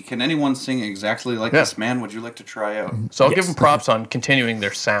difference. Hey, can anyone sing exactly like this man? Would you like to try out? So I'll give them props on continuing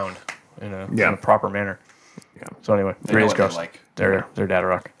their sound in a proper manner. Yeah. So anyway, They 3 know Days what they Ghost. like. They're dad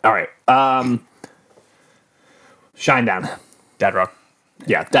rock. All right. Shine Down. Dad rock.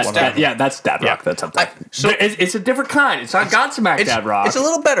 Yeah, that's dad rock. Yeah. That's up there. So- it's a different kind. It's not Godsmack dad rock. It's a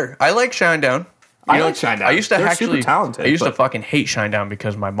little better. I like Shine Down. I like Shine Down. I used to They're actually super talented, I used to but- fucking hate Shine Down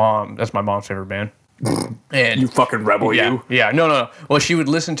because that's my mom's favorite band. And You fucking rebel, yeah, you. yeah, no. Well, she would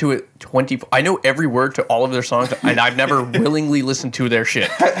listen to it 20. I know every word to all of their songs, and I've never willingly listened to their shit.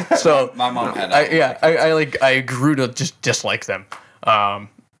 So My mom had I grew to just dislike them.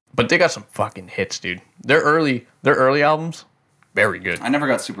 But they got some fucking hits, dude. Their early albums, very good. I never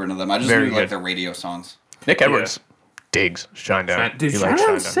got super into them. I just Very knew like good. their radio songs. Nick Edwards digs Shine Down. Dude, He Shine likes Down's Shine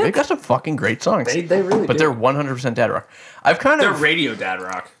Down. sick. They got some fucking great songs. They really But do. they're 100% dad rock. They're radio dad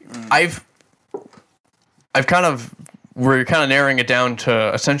rock. We're kind of narrowing it down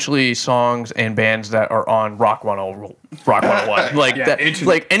to essentially songs and bands that are on Rock 101. Like Yeah, that, interesting.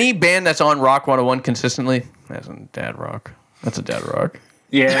 like any band that's on Rock 101 consistently, that's a dad rock. That's a dad rock.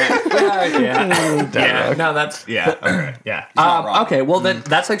 Yeah. Yeah. rock. No, that's okay. Yeah. not wrong. Okay. Well, then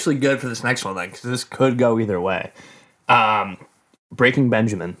that's actually good for this next one then, because this could go either way. Breaking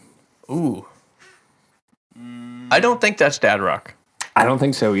Benjamin. Ooh. I don't think that's dad rock. I don't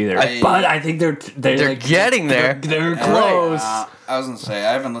think so either. But I think they're They're like, getting there. They're close. I was gonna say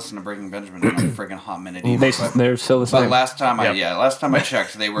I haven't listened to Breaking Benjamin in a freaking hot minute either. They're still the same. But last time I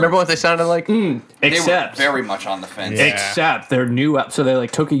checked, they were. Remember what they sounded like? They Except were very much on the fence. Yeah. Except their new so they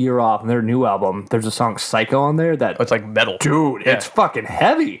like took a year off and their new album. There's a song "Psycho" on there that Oh, it's like metal. dude, Yeah. it's fucking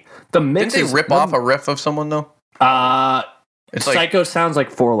heavy. The mix Didn't they rip off a riff of someone though? It's like Psycho sounds like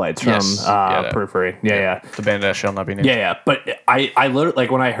Four Lights from Yes. Yeah, that- Periphery. Yeah. the band that shall not be named. Yeah. But I literally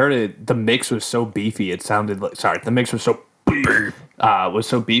like when I heard it, the mix was so beefy. It sounded like the mix was so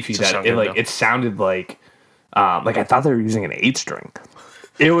beefy that sound it good, like though. it sounded like I thought they were using an 8-string.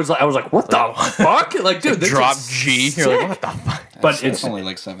 It was like I was like, what the fuck? Like, dude, this Drop is G. sick. You're like, what the fuck? But It's only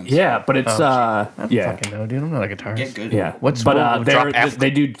like 7. yeah, but it's I don't yeah. fucking know, dude. I'm not a guitarist. Get good. Yeah, What's- but what- drop F? they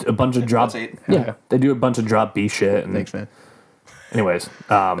do a bunch of drop. What's 8? Yeah, they do a bunch of drop B shit. And Thanks, man. anyways,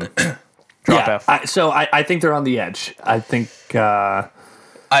 Drop yeah, F. I think they're on the edge. I think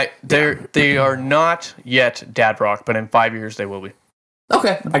They are not yet dad rock, but in 5 years they will be.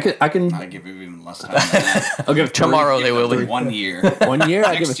 okay. I can I give you even less time. Than that. I'll give it Tomorrow Give they will them be. 1 year. 1 year.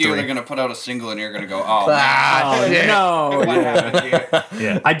 I give it Next year 3. they're gonna put out a single, and you're gonna go, oh, Ah, Oh shit. no! what happened here?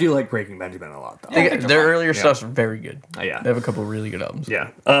 Yeah, I do like Breaking Benjamin a lot though. Yeah. I think Their they're earlier stuff's very good. Yeah. They have a couple really good albums. Yeah.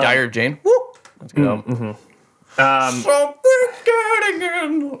 Diary of Jane. Woo! That's a good album. Something's getting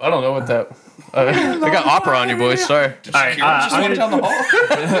in. I don't know what that. I got opera on you, boys. Sorry. Shakira just I'm went down the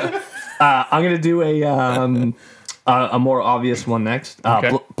hall. I'm gonna do a more obvious one next.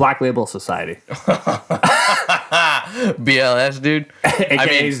 Okay. Black Label Society, BLS, dude.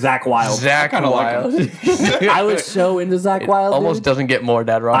 aka Zach Wild. Zach kinda like Wild. I was so into Zach Wild. Almost dude. doesn't get more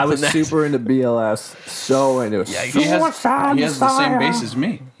dad rock. I was than that. super into BLS. So into it. Yeah, He has the same bass bass as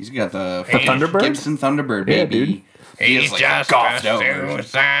me. He's got the Thunderbird? Gibson Thunderbird, Yeah, baby. dude. He is like a golfed out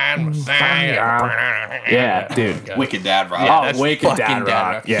version. Yeah, dude. Wicked dad rock. Oh, That's wicked fucking dad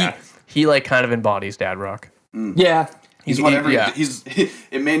rock. Yeah. He like kind of embodies dad rock. Yeah. He's whatever. yeah. He's.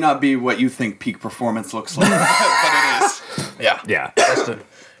 It may not be what you think peak performance looks like, but it is. Yeah. Yeah. That's the,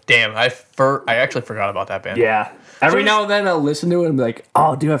 damn, I actually forgot about that band. Yeah. Every now and then I'll listen to it and be like,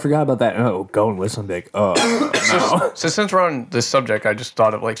 oh, dude, I forgot about that. Oh, go and listen. Be like, oh, no. So since we're on this subject, I just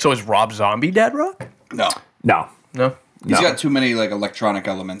thought of like, so is Rob Zombie dad rock? No, No. No. he's No. got too many like electronic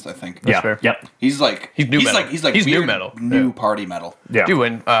elements. I think. Yeah. fair. Yep. He's like He's new metal. He's like He's new weird metal. new Yeah. party metal. Yeah. Dude,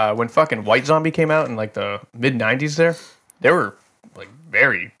 when fucking White Zombie came out in like the mid '90s, they were like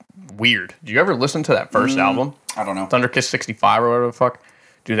very weird. Did you ever listen to that first album, I don't know. Thunderkiss '65 or whatever the fuck?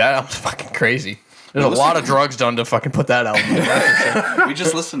 Dude, that album's fucking crazy. There's a listen- lot of drugs done to fucking put that album together. We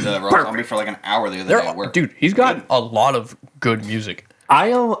just listened to Rob Zombie for like an hour the other day at work. Dude, he's got a lot of good music.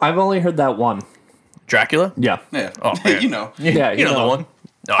 I've only heard that one. Dracula? Yeah. Yeah. Oh, man. you know. Yeah. You know the one?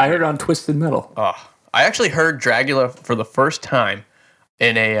 No, I heard it on Twisted Metal. I actually heard Dracula for the first time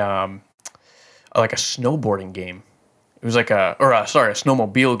in a like a snowboarding game. It was like a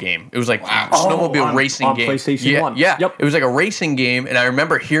snowmobile game. It was like a snowmobile on- racing on game. PlayStation yeah, 1. Yeah. Yep. It was like a racing game, and I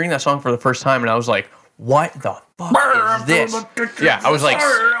remember hearing that song for the first time, and I was like, "What the fuck is this?" Yeah, I was like,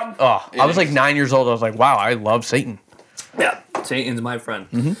 I was like 9 years old. I was like, "Wow, I love Satan." Yeah. Satan's my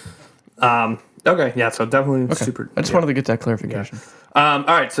friend. Okay. Yeah. So definitely super. I just wanted to get that clarification. All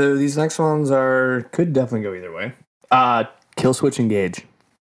right. So these next ones could definitely go either way. Kill Switch Engage.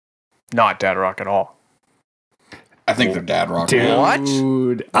 Not dad rock at all. I think they're dad rock. Dude, What?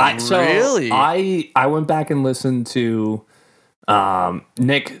 Really? I went back and listened to.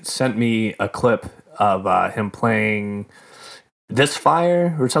 Nick sent me a clip of him playing This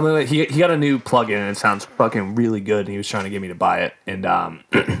Fire or something like. He got a new plugin and it sounds fucking really good. And he was trying to get me to buy it, and I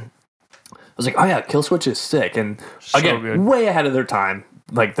was like, oh yeah, Kill Switch is sick, and again, good. way ahead of their time,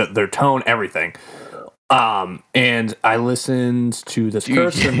 like their tone, everything. And I listened to this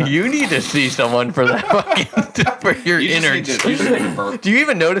person. You need to see someone for that fucking for your You just need innards. to, you just need to burp. Do you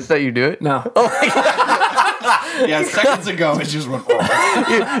even notice that you do it? No, Yeah, seconds ago it just went.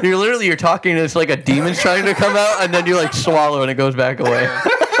 Oh. You're talking. And it's like a demon's trying to come out, and then you like swallow, and it goes back away.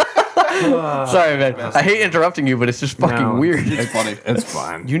 Sorry, man. I hate interrupting you, but it's just fucking No. weird. It's funny. it's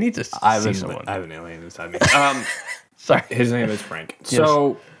fine. You need to I see have, someone. I have an alien inside me. Sorry. His name is Frank.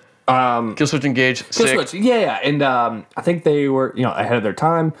 So, Kill Switch Engage. Kill Sick. Switch, yeah, and I think they were, ahead of their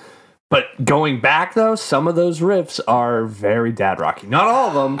time. But going back though, some of those riffs are very dad rocky. Not all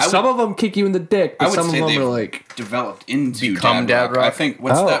of them. Some of them kick you in the dick, I but would some of say them they've are like developed into Become dad rock? I think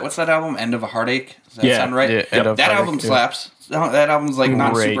what's Oh. What's that album? End of a Heartache. Does that Yeah. sound right? Yeah, End of That Heartache, album yeah. slaps. That album's like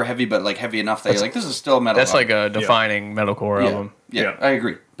not Great. super heavy, but like heavy enough that you're like, this is still a metal. That's album. like a defining metalcore yeah. album. Yeah, Yeah. I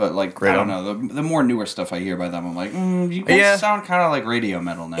agree. But like, Great I don't know. The more newer stuff I hear by them, I'm like, you guys Yeah. sound kind of like radio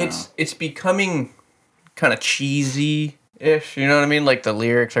metal now. It's becoming kind of cheesy ish. You know what I mean? Like the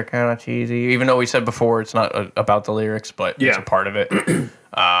lyrics are kind of cheesy, even though we said before it's not about the lyrics, but it's a part of it.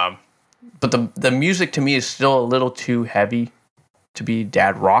 But the music to me is still a little too heavy to be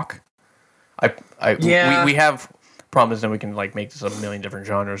dad rock. We have problems, and we can like make this a million different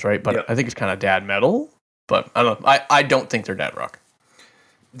genres, right? But I think it's kind of dad metal. But I don't know. I don't think they're dad rock.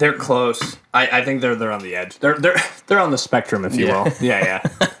 They're close. I think they're on the edge. They're on the spectrum, if you will. Yeah.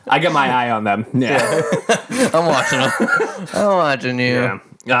 I got my eye on them. Yeah. I'm watching them. I'm watching you.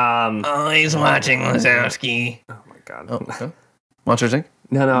 Yeah. Always watching Wazowski. Oh my god. Oh, Monsters Inc.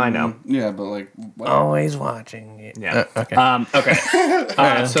 No, I know. Yeah, but like what? Always watching it. Yeah. Okay. Okay. All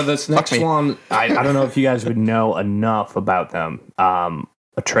right. So this next one, I don't know if you guys would know enough about them.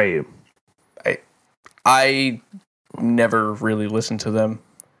 Atreyu. I never really listened to them.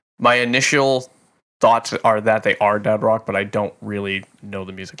 My initial thoughts are that they are dad rock, but I don't really know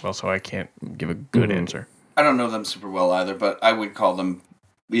the music well, so I can't give a good answer. I don't know them super well either, but I would call them.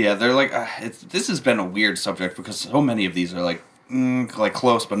 Yeah, they're like this has been a weird subject because so many of these are like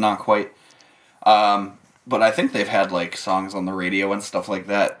close but not quite. But I think they've had like songs on the radio and stuff like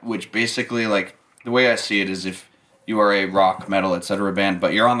that, which basically like the way I see it is if you are a rock, metal, etc. band,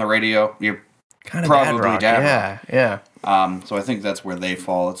 but you're on the radio, you're Kind of probably dad rock. Yeah. So I think that's where they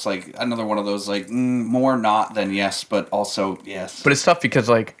fall. It's like another one of those like more not than yes, but also yes. But it's tough because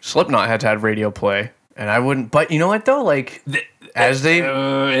like Slipknot had radio play, and I wouldn't. But you know what though? Like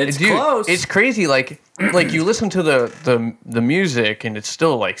it's close. It's crazy. Like you listen to the music, and it's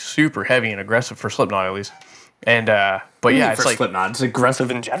still like super heavy and aggressive for Slipknot at least. And but yeah, it's for like Slipknot. It's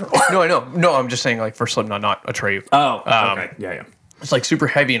aggressive in general. No, I know. No, I'm just saying like for Slipknot, not Atreyu. Oh, okay. Yeah. It's like super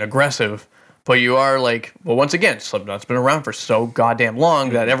heavy and aggressive. But you are like, well, once again, Slipknot's been around for so goddamn long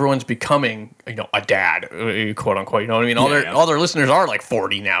that everyone's becoming, a dad, quote unquote. You know what I mean? All their listeners are like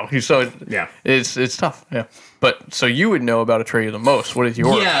 40 now, so it's tough. Yeah, but so you would know about Atreyu the most. What is your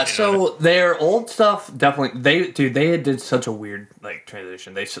opinion so their old stuff definitely they did such a weird like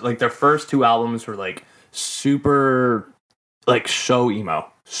transition. They like their first two albums were like super like so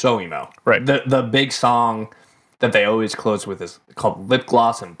emo. Right. The big song that they always close with is called Lip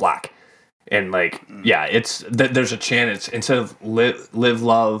Gloss and Black. And like, it's there's a chant. It's instead of live,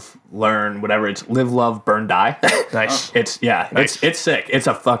 love, learn, whatever. It's live, love, burn, die. Nice. It's sick. It's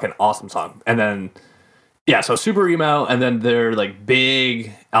a fucking awesome song. And then, so super emo. And then their like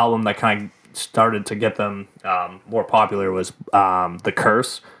big album that kind of started to get them more popular was The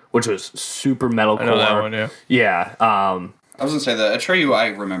Curse, which was super metalcore. I know that one. Yeah. I was gonna say the Atreyu I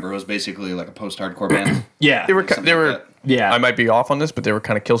remember was basically like a post-hardcore band. Yeah. They were. Like I might be off on this, but they were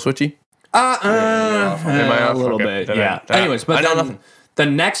kind of kill switchy. Am I off? A little bit, yeah. Anyways, but then the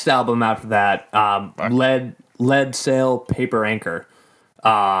next album after that, Lead Sail Paper Anchor,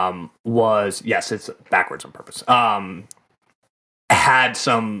 was it's backwards on purpose. Had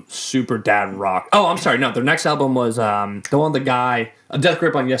some super dad rock. Oh, I'm sorry, no. Their next album was the one with the guy Death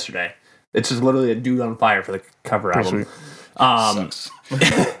Grip on Yesterday. It's just literally a dude on fire for the cover album. sucks.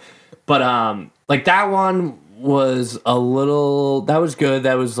 But like that one was a little that was good.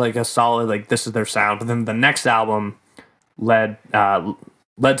 That was like a solid like this is their sound. But then the next album, Lead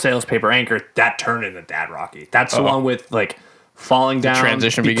Sails Paper Anchor, that turned into dad rocky. That's the one with like falling down,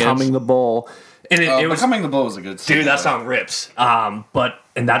 transition becoming begins. the bull. And it was Becoming the Bull was a good song. dude, that song rips.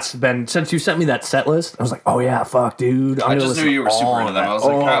 And that's been since you sent me that set list, I was like, oh yeah, fuck, dude. I just knew you were super into them. I was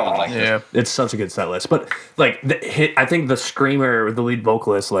like, I would like this. It's such a good set list. But like I think the screamer, the lead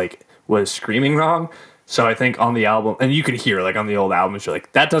vocalist, like was screaming wrong. So I think on the album, and you could hear like on the old albums, you're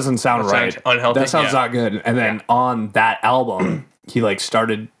like, that doesn't sound right. Unhealthy. That sounds not good. And then on that album, he like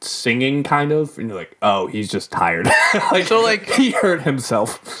started singing kind of, and you're like, oh, he's just tired. He hurt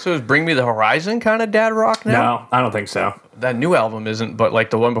himself. So is Bring Me the Horizon kind of dad rock now? No, I don't think so. That new album isn't, but like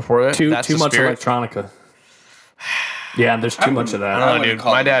the one before it, Too that's much Spirit. electronica. Yeah, there's too much of that. I don't know, dude.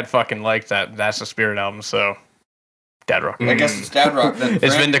 My dad fucking liked that. That's the Spirit album, so dad rock. I guess it's dad rock then.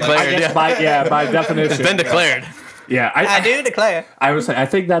 It's been declared. By definition. It's been declared. Yeah, I do declare. I was saying, I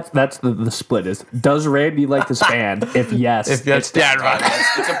think that's the split is. Does Randy like this band? If yes, it's dad rock.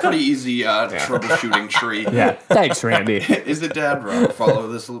 It's a pretty easy troubleshooting tree. Yeah, thanks, Randy. Is it dad rock? Follow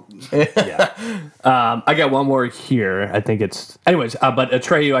this. I got one more here. I think it's anyways. But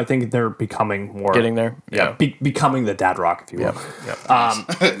Atreyu, I think they're becoming more Getting there. Yeah. Becoming the dad rock, if you will.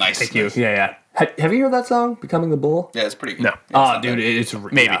 Nice. Thank you. Yeah. Have you heard that song, "Becoming the Bull"? Yeah, it's pretty good. No. Oh, dude, it's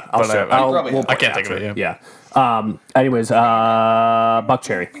maybe. Yeah, But we'll I can't play think of it. Yeah. Anyways, Buck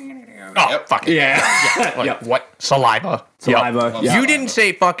Cherry. Oh, Yep. fuck it. Yeah. Like, Yep. what? Saliva. Saliva. Yep. Yeah. You didn't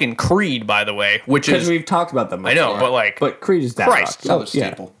say fucking Creed, by the way, which Because is we've talked about them. I know, before. but like But Creed is that Christ. rock. Another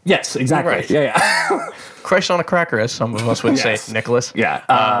staple. Yes, exactly. Right. Yeah. Christ on a cracker, as some of us would Yes. say, Nicholas. Yeah.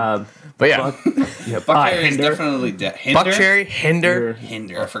 But yeah, Buck Cherry is Hinder. definitely Hinder. Buck Cherry, Hinder.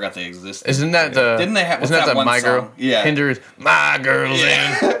 Hinder. I forgot they existed. Isn't that the? Didn't they have? Isn't what's that the one My Girl? song? Yeah. Hinder is My Girl's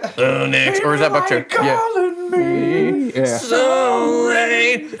in the next, or is that Buck Cherry? Yeah. So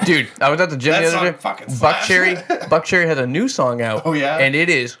late. Dude, I was at the gym That the other song day. fucking Buck slaps. Buck Cherry has a new song out. Oh, yeah? And it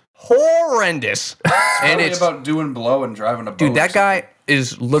is horrendous. And Probably it's about doing blow and driving a boat. dude, or that guy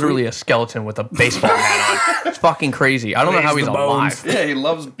is literally a skeleton with a baseball hat on. It's fucking crazy. I don't know how he's the bones. alive. Yeah, he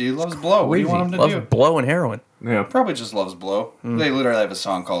loves blow. What do you want him to Loves do? blow and heroin. Yeah. Probably just loves blow. They literally have a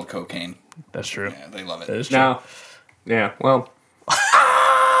song called Cocaine. That's true. Yeah, they love it. That is true. Now, yeah. Well,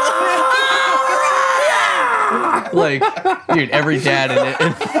 Like, dude, every dad in the I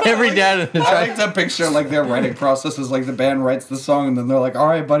track. like that picture, like their writing process is like the band writes the song and then they're like, all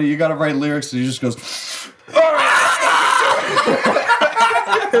right, buddy, you got to write lyrics. And he just goes,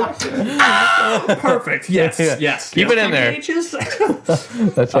 perfect. Yes. Yeah. Yes. Keep it in there.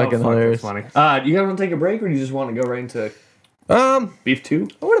 That's fucking hilarious. Funny. You guys want to take a break, or do you just want to go right into beef 2?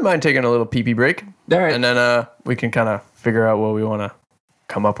 I wouldn't mind taking a little pee-pee break. All right. And then we can kind of figure out what we want to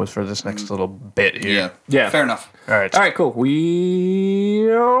come up with for this next little bit here. yeah. Yeah. Fair enough. All right. All right. Cool.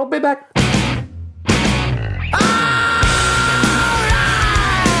 We'll be back.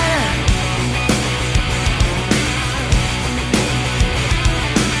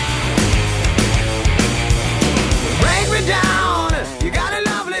 Break me down. You got a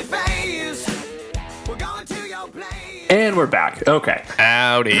lovely face. We're going to your place. And we're back. Okay.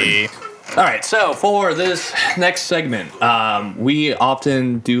 Howdy. All right, so for this next segment, we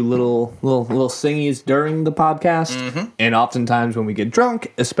often do little singies during the podcast, and oftentimes when we get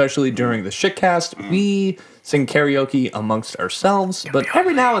drunk, especially during the shitcast, we sing karaoke amongst ourselves. But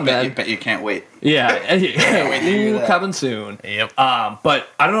every now and then, Bet you can't wait. yeah, wait to hear that. coming soon. Yep. But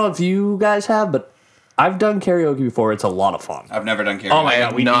I don't know if you guys have, but I've done karaoke before. It's a lot of fun. I've never done karaoke. Oh my I God,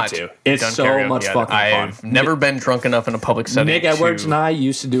 have we not need to. It's done so karaoke much yet. fucking I've fun. never been drunk enough in a public setting. Nick Edwards to- and I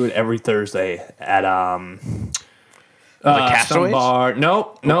used to do it every Thursday at some Castaways? bar.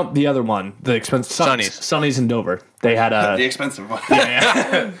 Nope, the other one, the expensive Sonny's in Dover. They had The a expensive one. The one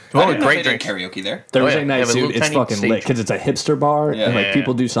I with didn't know great they did drinks. karaoke there. Thursday Oh, yeah. night, They have a dude. little It's tiny fucking stage. lit because it's a hipster bar and like Yeah.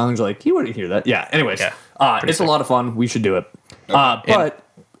 people do songs like you wouldn't hear that. Yeah. Anyways, Yeah. It's a lot of fun. We should do it. But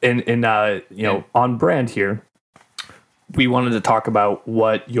in on brand here, we wanted to talk about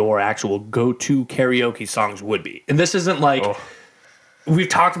what your actual go-to karaoke songs would be, and this isn't like. Oh. We've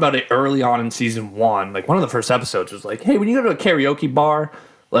talked about it early on in season 1. Like one of the first episodes was like, hey, when you go to a karaoke bar,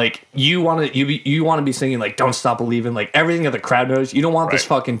 like you want to be singing like "Don't Stop Believing," like everything that the crowd knows. You don't want this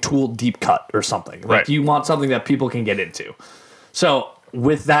Right. fucking Tool deep cut or something. Like Right. you want something that people can get into. So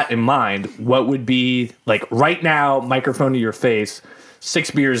with that in mind, what would be like right now, microphone to your face,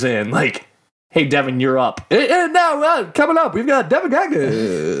 6 beers in, like, hey Devin, you're up. And now coming up, we've got Devin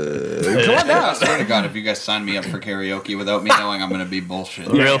Gagnon. Come on I down. swear to God, if you guys sign me up for karaoke without me knowing, I'm going to be bullshit.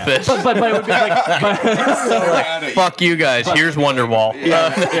 Real fist. But it would be like, Fuck you guys. Here's Wonderwall.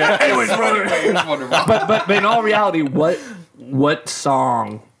 anyways, It's wonderful. but in all reality, what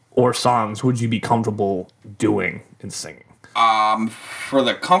song or songs would you be comfortable doing and singing? For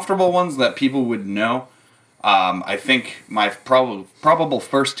the comfortable ones that people would know, I think my probable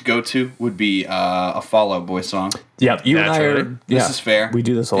first go-to would be a Fall Out Boy song. Yep, you Naturally. and I are. This is fair. We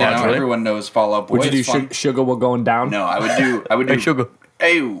do this a lot. Yeah, Naturally. everyone knows Fall Out Boy. Would you do It's fun. Sugar Will Going Down? No, I would do. Sugar.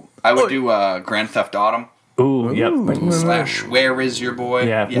 I would do Grand Theft Autumn Ooh, yep. / Where Is Your Boy?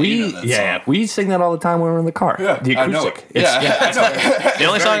 Yeah, you know that song. we sing that all the time when we're in the car. The I know acoustic. it. It's, I know. The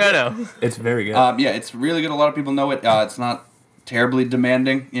only song I know. it's very good. Yeah, it's really good. A lot of people know it. It's not terribly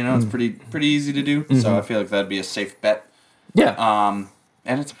demanding. You know, it's pretty easy to do. So I feel like that'd be a safe bet. yeah,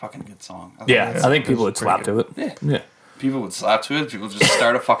 And it's a fucking good song. I think people would slap to it. Yeah. Yeah. People would slap to it. People just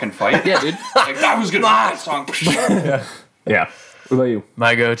start a fucking fight. Yeah, dude. Like, that was good. That song. Yeah. What about you?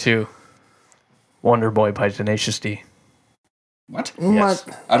 My go-to. Wonder Boy by Tenacious D. What? Yes.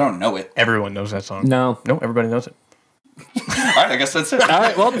 I don't know it. Everyone knows that song. No. No, everybody knows it. All right, I guess that's it. All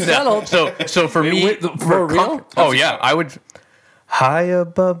right, well, settled. So for me, Wait, for real? Oh yeah, I would. High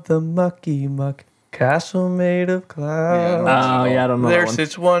above the mucky muck, castle made of clouds. Oh, yeah, I don't know There that one.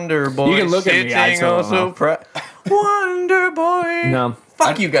 sits Wonder Boy. You can look at me, I sitting still oh don't so know. proud. Wonder Boy. No.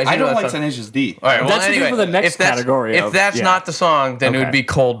 Fuck you guys. I you know don't that like song. Tenacious D. All right, That's for the next if that's- category If of- that's yeah. not the song, then it Okay. would be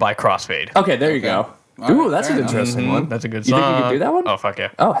Cold by Crossfade. Okay, there you go. Ooh, that's an interesting one. That's a good You song. think you could do that one? Oh, fuck yeah.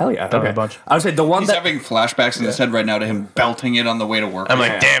 Oh, hell yeah. Done Okay. a bunch. I would say the one He's that. having flashbacks in his head right now to him belting it on the way to work. I'm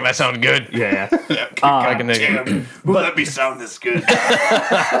like, damn, that sounds good. Yeah. I can dig it. Who let me sound this good?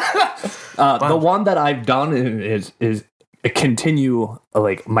 The one that I've done is a continue,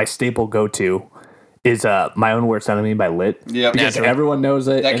 like, my staple go-to is My Own Worst Enemy by Lit. Yep. Because Naturally. everyone knows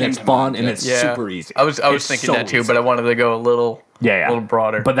it, That and came it's to fun, mind, and yeah. it's Yeah. super easy. I was It's thinking so that too, easy. but I wanted to go a little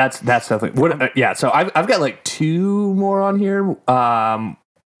broader. But that's definitely what. Yeah, so I've got like two more on here.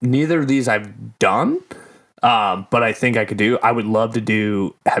 Neither of these I've done, but I think I could do. I would love to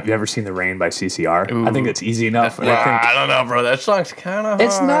do. Have you ever seen The Rain by CCR? I think it's easy enough. And I think I don't know, bro. That song's kind of hard.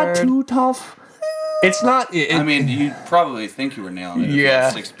 it's not too tough. It's not. I mean, you probably think you were nailing it. if you Yeah.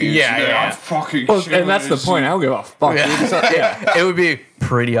 had 6 beers. Yeah, You're like, yeah. "I'm fucking well, shit and that's the with point. I this don't give a fuck. Yeah. dude. So, yeah. It would be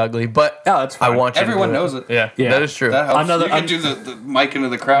pretty ugly, but Yeah, that's I fine. want you Everyone to do knows it. Yeah, Yeah. that is true. That helps. Another- you can do the mic into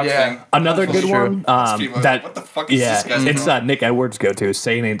the crowd Yeah. thing. Another That's good true. one. People are That like, what the fuck is yeah, this guy's it's doing? Nick Edwards' go-to.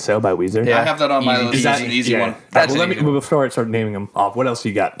 "Saying Ain't So" by Weezer. Yeah. I have that on my Easy. list. Is that It's an easy yeah. one. That's well, an let me easy one. before I start naming them off. What else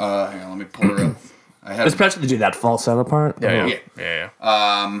you got? Hang on, let me pull her up. I had. Especially to do that falsetto part. Yeah.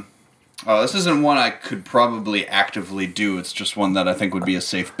 Oh, this isn't one I could probably actively do. It's just one that I think would be a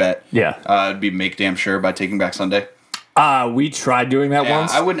safe bet. Yeah. It'd be "Make Damn Sure" by Taking Back Sunday. We tried doing that Yeah,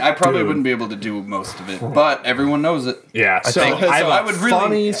 once. I probably Dude. wouldn't be able to do most of it, but everyone knows it. Yeah, so think- I have so a I would really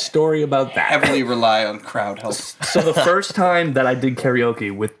funny story about that. Heavily rely on crowd help. So the first time that I did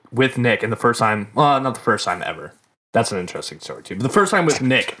karaoke with Nick, and the first time, well, not the first time ever. That's an interesting story too. But the first time with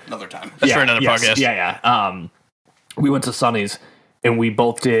Nick, Another time. That's for another podcast. Yeah. We went to Sonny's, and we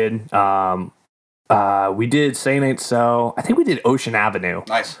both did. We did "Saying Ain't So." I think we did "Ocean Avenue."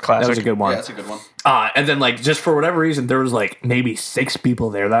 Nice. Classic. That was a good one. Yeah, that's a good one. And then like just for whatever reason, there was like maybe 6 people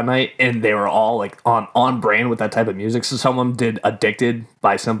there that night, and they were all like on brand with that type of music. So someone did "Addicted"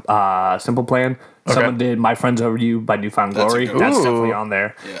 by Simple Plan. Someone did "My Friends Over You" by Newfound That's a Glory. good That's one. definitely Ooh. on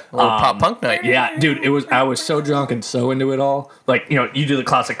there. Yeah. A little pop punk night. Yeah, dude, I was so drunk and so into it all. Like, you know, you do the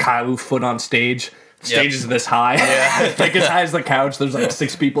classic Kyle foot on stage. Stage is this high. Yeah. Like as high as the couch. There's like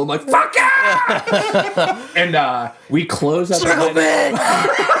 6 people. I'm like, fuck yeah! And we closed at the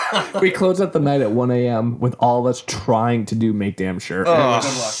night. We closed at the night at 1 a.m. with all of us trying to do "Make Damn Sure. And it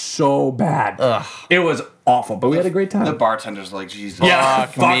was so bad. It was awful, but we had a great time. The bartender's like, Jesus. yeah,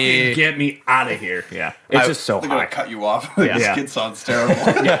 Fuck fucking me. get me out of here. Yeah, it's just so They're gonna high. cut you off. Yeah. This kid sounds terrible.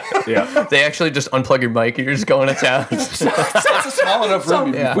 Yeah. They actually just unplug your mic and you're just going to town. It's a small enough room.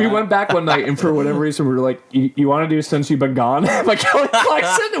 you'd be Yeah. We fine. went back one night, and for whatever reason, we were like, "You want to do Since You've Been Gone?" by Kelly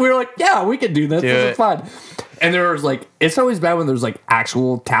Clarkson. And we were like, "Yeah, we can do this. This it. is fun." And there was like, it's always bad when there's like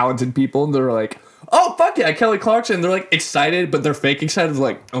actual talented people, and they're like, "Oh fuck yeah, Kelly Clarkson!" They're like excited, but they're fake excited. They're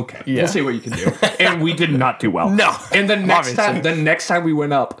like, "Okay, Yeah. we'll see what you can do." And we did not do well. No. And Obviously. the next time we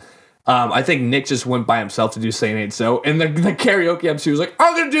went up. I think Nick just went by himself to do "Saying Ain't So," and the karaoke MC was like,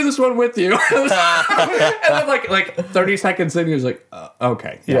 "I'm gonna do this one with you." And then like 30 seconds in, he was like,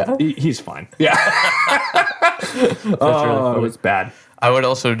 "Okay, yeah, he's fine." Yeah. Oh, it was bad. I would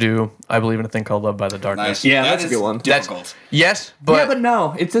also do "I Believe in a Thing Called Love" by the Darkness. Nice. Yeah, That that's a is good one. Difficult. Yes, but, Yeah, but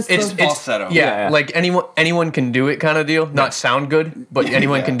no, it's just it's falsetto. Yeah, Yeah. like anyone can do it, kind of deal. Not sound good, but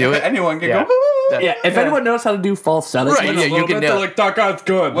anyone can do it. Anyone can Yeah. go. That- yeah. If anyone knows how to do falsetto, Right, yeah, you can they're nail it. like, "That guy's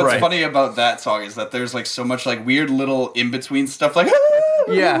good." What's Right. funny about that song is that there's like so much like weird little in between stuff, like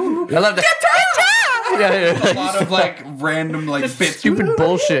Yeah, I love that. a lot of like random like bits. Stupid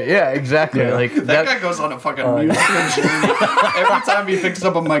bullshit. Yeah, exactly. Yeah. Like That guy goes on a fucking musical journey. Every time he picks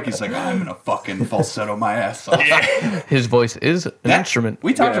up a mic, he's like, "I'm gonna fucking falsetto my ass off." his voice is an That- instrument.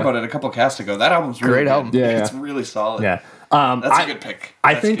 We talked Yeah. about it a couple casts ago. That album's really Great good. album. Yeah, It's really solid. Yeah. That's a good pick.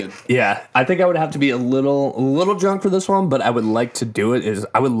 I That's think, good. yeah, I think I would have to be a little drunk for this one, but I would like to do it.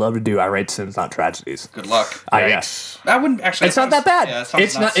 I would love to do "I Write Sins, Not Tragedies." Good luck. Yes. I wouldn't actually. It's not that bad. Yeah, it sounds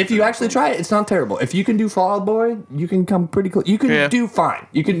it's not. If you super actually cool. try it, it's not terrible. If you can do Fall Out Boy, you can come pretty close. You can Yeah. do fine.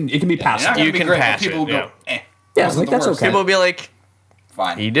 You can. It can be You're not passable. gonna You be can great, but pass people it, will go, yeah. Yeah, wasn't like the that's worst. okay. People will be like,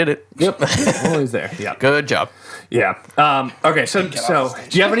 Fine. he did it. Yep. Always there. Yeah. Good job. Yeah. Okay. So off the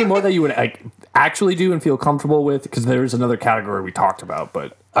stage. do you have any more that you would like actually do and feel comfortable with? Because there's another category we talked about,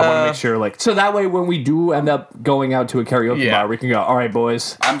 but I want to make sure so that way when we do end up going out to a karaoke Yeah. bar, we can go, "All right,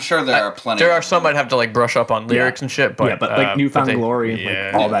 boys." I'm sure there are plenty. There of are some I'd have to like brush up on lyrics and shit, but yeah, but like Newfound they- Glory, and yeah.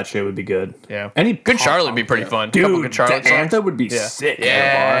 like, all that shit would be good. Yeah. Any Good pop Charlotte punk, would be pretty yeah. fun. Dude, Couple Good Charlotte the songs. anthem would be Yeah. sick.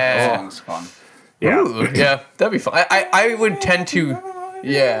 Yeah. That song's fun. Yeah. Ooh, yeah, that'd be fun. I would tend to,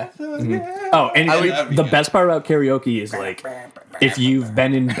 yeah. Oh, and that'd be the good. best part about karaoke is like if you've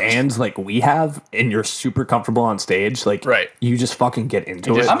been in bands like we have and you're super comfortable on stage, like Right. you just fucking get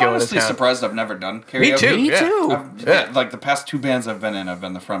into just it. I'm go to honestly town. surprised I've never done karaoke. Me too. Me yeah. too. Like the past 2 bands I've been in, I've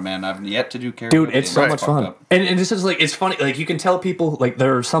been the front man. I've yet to do karaoke. Dude, it's so It's much fucked fun. up. And this is like, it's funny. Like, you can tell people, like,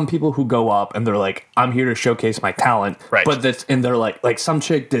 there are some people who go up and they're like, I'm here to showcase my talent. Right. But that's, and they're like some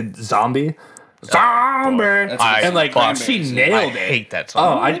chick did Zombie. Zombie! That's And like, fuck. she I nailed I it. hate that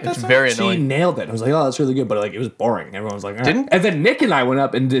song. It's very She annoying. nailed it. I was like, oh, that's really good. But like, it was boring. Everyone was like, eh. Didn't- And then Nick and I went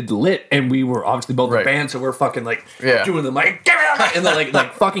up and did Lit, and we were obviously both Right. the band, so we're fucking like Yeah. doing the mic, give me the mic, and then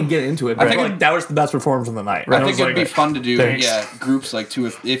like fucking get into it. But think like, that was the best performance of the night. I And think was it'd be like, fun to do, thanks. groups like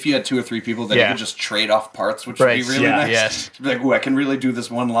if you had 2 or 3 people that Yeah. you could just trade off parts, which Right, would be really yeah, nice. yes. Be like, ooh, I can really do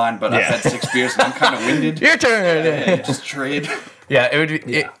this one line, but I've Yeah. had 6 beers and I'm kind of winded. Your turn. Yeah, just trade. Yeah, it would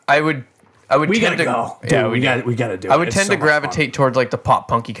be. I would We tend gotta to go. Yeah, Dude, we got. we gotta do it. I would It's tend so to much fun. gravitate towards like the pop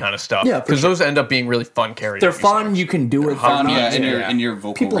punky kind of stuff. Yeah, for because sure. those end up being really fun karaoke. They're fun. songs. You can do it. Fun, they're yeah, not- in your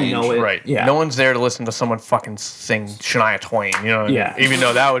vocal People range. know it. Right. Yeah. No one's there to listen to someone fucking sing Shania Twain. You know. Yeah. Even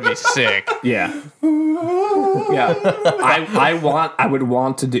though that would be sick. Yeah. Yeah. I would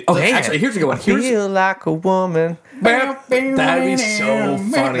want to do. Oh, Dang actually, it. here's a good one. Here's Feel like a woman. that'd be so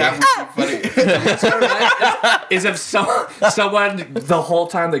funny. That would be funny. Is if someone the whole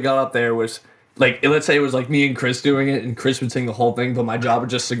time they got up there was like, let's say it was like me and Chris doing it, and Chris would sing the whole thing, but my job would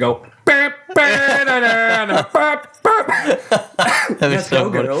just to go. Let's go,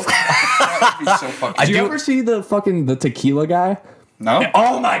 girls. That would be so fucking. Did you ever see the Tequila guy? No?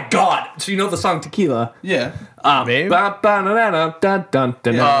 Oh my god! So you know the song Tequila? Yeah. Maybe.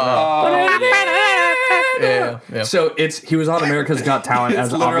 Yeah. So he was on America's Got Talent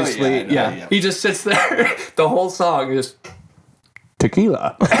as literally- obviously yeah, I know, yeah. He just sits there the whole song is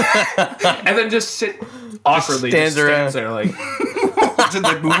tequila, and then just sit awkwardly stands stands around. there like Did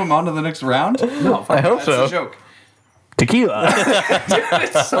they move him on to the next round? no I hope That's so. a joke. tequila. Dude,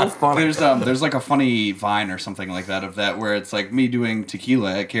 it's so funny. There's like a funny Vine or something like that of that where it's like me doing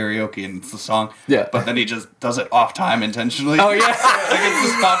tequila at karaoke and it's the song. Yeah. But then he just does it off time intentionally. Oh yeah. Like it's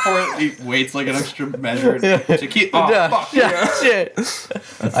the spot for it. He waits like an extra measure. Tequila. Oh, fuck. Yeah,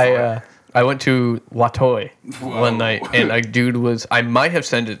 shit. I went to Watoi one night, and a dude was. I might have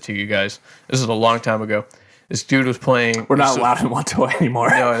sent it to you guys. This is a long time ago. This dude was playing. We're not allowed in Watoi anymore.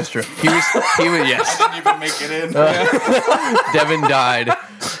 No, that's true. He was. Yes. Didn't even make it in. Devin died.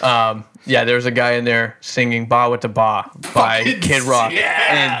 Yeah, there was a guy in there singing "Ba with the Ba" by Fucking Kid Rock,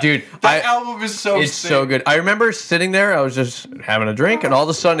 yeah. and dude, That album is so it's sick. so good. I remember sitting there, I was just having a drink, and all of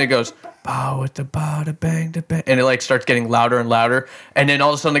a sudden it goes "Ba with the Ba da bang da bang," and it like starts getting louder and louder, and then all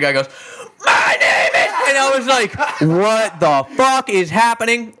of a sudden the guy goes, "My name is," and I was like, "What the fuck is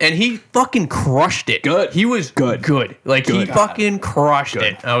happening?" And he fucking crushed it. Good. He was good. Like he Good. fucking crushed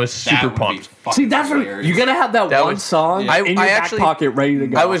it. I was That super would be pumped. fucking See, that's what hilarious. you gotta have that That one was- song I- in your I back actually- pocket ready to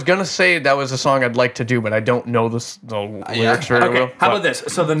go. I was gonna say that was a song I'd like to do, but I don't know the lyrics very well. Okay, how about this?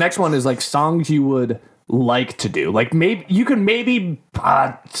 So the next one is like songs you would like to do. Like maybe you can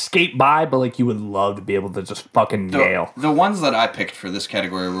skate by, but like you would love to be able to just fucking nail. The ones that I picked for this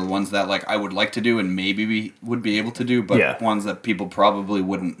category were ones that like I would like to do and maybe would be able to do, but Yeah. ones that people probably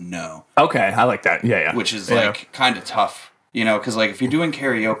wouldn't know, Okay, I like that. Yeah. which is Yeah. like kind of tough. You know, because like if you're doing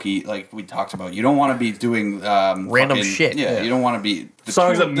karaoke, like we talked about, you don't want to be doing Random fucking- shit. Yeah, Yeah. you don't want to be the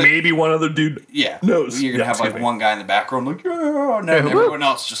songs two- that the- maybe one other dude Yeah, knows. You're gonna Yeah, have like excuse me. one guy in the background like, yeah, and then everyone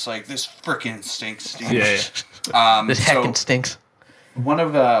else just like this freaking stinks. Yeah. This heckin' stinks. One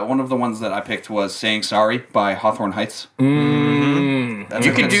of the ones that I picked was "Saying Sorry" by Hawthorne Heights. That's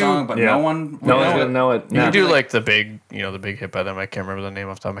You a could good do- song, but yeah. no one would No one's know gonna it. know it. You Yeah. could do like the big hit by them. I can't remember the name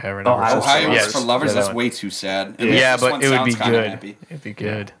off the top of my head right now. Ohio Ohio Yes. is for lovers. Yeah, that That's one. way too sad. Yeah, This but one it would sounds be kinda good. happy. It'd be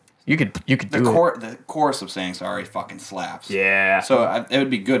good. You could The do it. the chorus of "Saying Sorry" fucking slaps. Yeah. So it would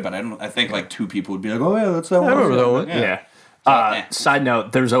be good, but I think like 2 people would be like, "Oh yeah, that's that one." remember that one. Yeah. eh. Side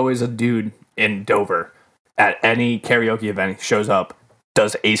note: there's always a dude in Dover at any karaoke event. He shows up,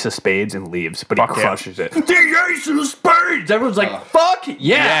 does Ace of Spades, and leaves, but he Fuck yeah. crushes it. The Ace of Spades. Everyone's like, "Fuck yeah!"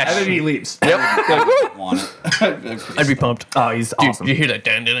 Yes. And then he leaves. I would want it. I'd be pumped. Oh, he's Dude, awesome. you hear that?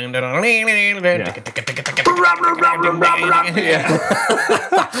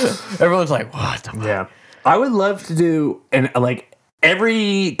 Everyone's like, what the fuck? Yeah. I would love to do, and like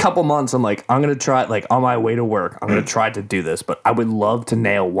every couple months, I'm like, I'm going to try, like on my way to work, I'm going to try to do this, but I would love to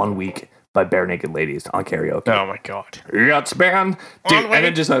nail 1 week by Bare Naked Ladies on karaoke. Oh my god. Yeah, man, dude, and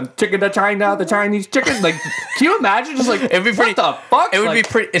then just a chicken to China, the Chinese chicken. Like, can you imagine? Just like, It'd be pretty. what the fuck? It would Like, be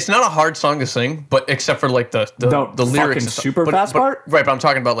pretty. It's not a hard song to sing, but except for like the lyrics, fucking and stuff. super fast part? Right, but I'm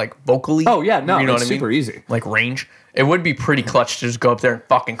talking about like vocally. Oh, yeah, no, you know it's what I mean? super easy. Like range. It would be pretty clutch to just go up there and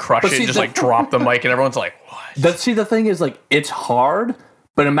fucking crush But it, see, and just the- like drop the mic, and everyone's like, "What?" see, the thing is, like, it's hard.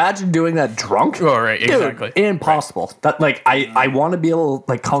 But imagine doing that drunk. Oh, right, Dude, exactly. impossible. That like I want to be able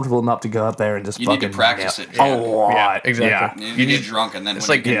like comfortable enough to go up there and just You need fucking to practice nail it. A Yeah. lot. Yeah, exactly. Yeah. You get drunk and then It's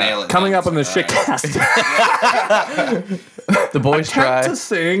when like- you can Yeah. nail it. Coming then up on the it's like, all right. shitcast. The boys try. to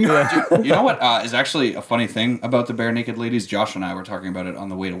sing. You know what is actually a funny thing about the Bare Naked Ladies? Josh and I were talking about it on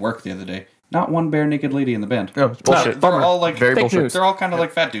the way to work the other day. Not one Bare Naked Lady in the band. No, it's bullshit. They're Bummer. all like Very Fake bullshit. news. They're all kind of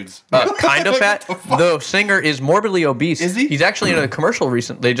like fat dudes. Kind of fat. The singer is morbidly obese. Is he? He's actually in a commercial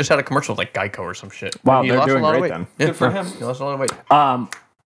recent. They just had a commercial with like Geico or some shit. Wow, He they're lost a doing lot of great weight. then. Yeah, Good for him. He lost a lot of weight.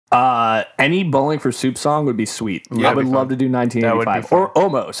 Any Bowling for Soup song would be sweet. I that'd would be love fun. to do That would be 1985 fun. or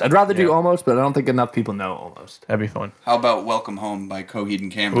Almost. I'd rather do Yeah. Almost, but I don't think enough people know Almost. That'd be fun. How about Welcome Home by Coheed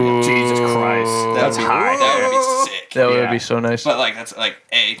and Cambria? Jesus Christ, that's high. That would be sick. That would Yeah. be so nice. But like that's like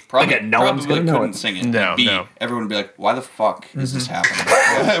A, probably Again, no one's probably gonna know couldn't it. sing it. No, B, no. everyone would be like, why the fuck is this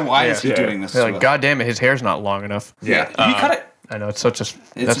happening? Why is he Yeah. doing this? They're to like, us? God damn it, his hair's not long enough. Yeah, he cut it. I know, it's such a It's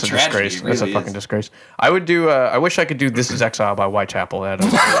that's a a, tragedy, disgrace. it That's a really fucking is. disgrace. I would do I wish I could do This Is Exile by Whitechapel. That'd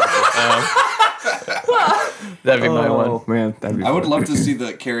be my Oh one. man, that'd be I would fun. love to see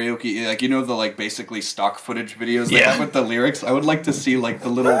the karaoke, like the like basically stock footage videos they Yeah. have with the lyrics. I would like to see like the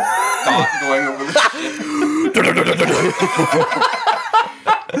little dot going over the shit.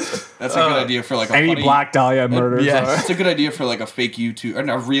 That's a good idea for like a any funny, Black Dahlia murders. yes. That's a good idea for like a fake YouTube or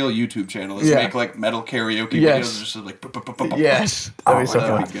a real YouTube channel. Is Yeah. make like metal karaoke Yes. videos, just like bup, bup, bup, bup, bup. Yes. That'd be so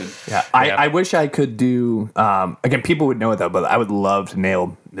That'd fun. be good. Yeah, Yeah. I wish I could do. Again, people would know it though, but I would love to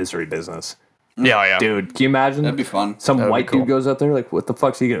nail Misery Business. Yeah, yeah. Dude, can you imagine? That'd be fun. Some That'd be white cool. dude goes up there like, what the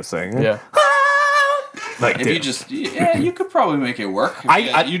fuck's he gonna sing? Yeah. Like, If dude, you just you could probably make it work.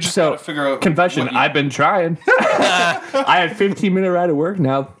 You just so, gotta figure out. confession. what you- I've been trying. I had 15-minute ride to work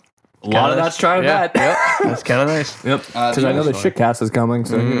now. A lot of that's trying yeah, that. Yep. That's kind of nice. Yep. Because I know the shitcast is coming.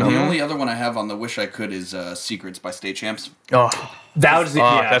 So you know. The only other one I have on the wish I could is Secrets by State Champs. Oh, That was the,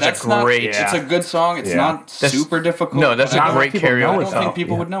 Oh, that's That's a not. great- It's a good song. It's Yeah. not That's- super difficult. no, that's a but I great people know karaoke I it, don't song. think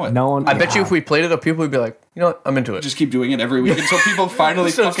people would know it. No one. I bet you if we played it, though, people would be like, you know what, I'm into it. Just keep doing it every week until people finally.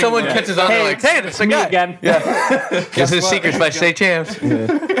 so fucking someone know it. catches on, they're like, hey, that's the me guy. again. This is what? Secrets by State Champs.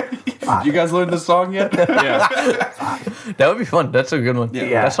 You guys learned this song yet? That would be fun. That's a good one.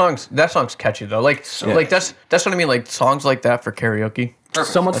 Yeah. That song's catchy though. Like that's what I mean. Like songs like that for karaoke.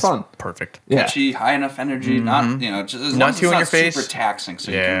 Perfect. So much fun. Perfect. Yeah. Catchy, high enough energy, not just as Not long as too it's in your face. super taxing,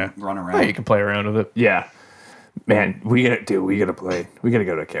 so Yeah. you can run Yeah, around. you can play around with it. Yeah. Man, we gotta play. We gotta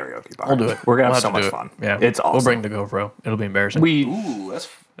go to a karaoke bar. We'll do it. We're gonna We'll have so to much do it. fun. Yeah, It's awesome. We'll bring the GoPro. It'll be embarrassing. we Ooh, that's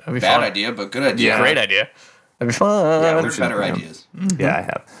That'd be bad fun. idea, but good idea. Great idea. That'd be fun. Yeah, there's better ideas. yeah, I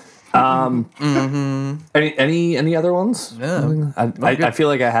have. Any other ones? Yeah. I feel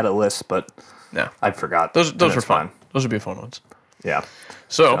like I had a list, but No, I forgot. those And were it's fun. Those would be fun ones. Yeah.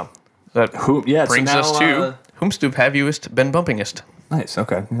 So that Who? Yeah. brings so now, us to whomstoop have youest been bumpingest. nice.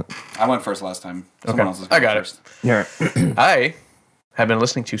 Okay. I went first last time. Someone else is I going got it. first. Yeah. I have been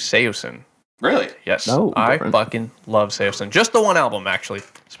listening to Seosin. Really? Yes. Oh, I different. fucking love Seosin. Just the one album, actually.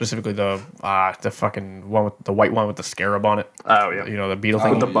 Specifically the fucking one with the white one with the scarab on it. Oh yeah. You know, the beetle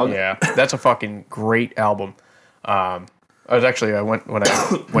thing. With the bug. Yeah. That's a fucking great album. I went when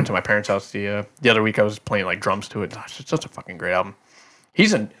I went to my parents' house the other week. I was playing like drums to it. It's such a fucking great album.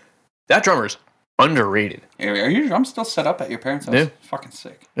 That drummer's underrated. Are your drums still set up at your parents' house? Yeah. Fucking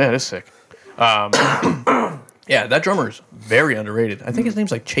sick. Yeah, it is sick. Yeah, that drummer is very underrated. I think his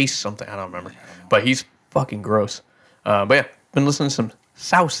name's like Chase something. I don't remember. But he's fucking gross. But yeah, been listening to some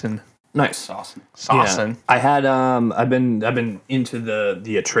Saucin. Nice. Awesome. Saucin. I had I've been into the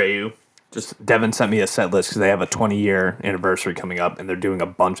Atreyu. Just Devin sent me a set list because they have a 20-year anniversary coming up, and they're doing a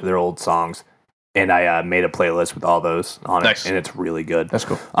bunch of their old songs. And I made a playlist with all those on Nice. it, and it's really good. That's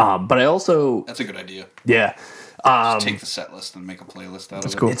cool. But I also That's a good idea. yeah. Take the set list and make a playlist out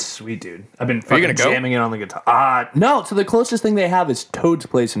of it. cool. It's sweet, dude. I've been you fucking gonna go? jamming it on the guitar. No, so the closest thing they have is Toad's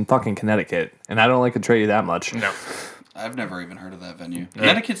Place in fucking Connecticut, and I don't like Atreyu that much. No. I've never even heard of that venue.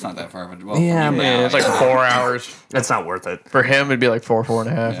 Connecticut's not that far of a well. Yeah, from you, man, Yeah, it's like 4 hours. It's not worth it. For him, it'd be like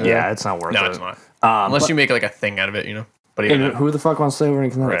 4.5. Yeah, it's not worth No, it. it's not. but- Unless you make like a thing out of it, you know. But even And then, who the fuck wants to stay over in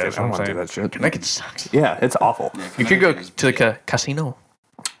Connecticut? right, that's I don't what want to I'm do that saying. shit. Connecticut sucks. Yeah, it's awful. You could go Connecticut is to the big. casino.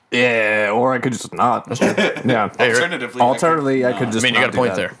 Yeah, or I could just not. Yeah. Alternatively, Alternatively, I could not. just. I mean, you not got a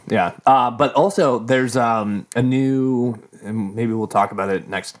point do that. there. Yeah. But also, there's a new, and maybe we'll talk about it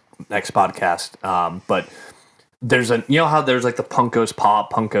next next podcast. But there's how there's like the Punkos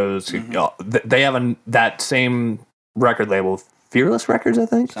Pop, Punkos. They have that same record label, Fearless Records, I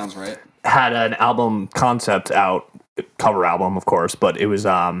think. Sounds right. Had an album concept out, cover album, of course, but it was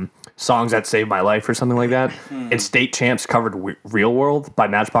Songs That Saved My Life or something like that. And State Champs covered Real World by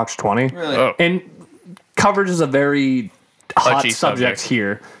Matchbox 20. Really? Oh. And coverage is a very hot Touchy subject subject.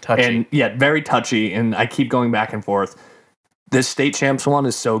 here. Touchy. And yeah, very touchy. And I keep going back and forth. This State Champs one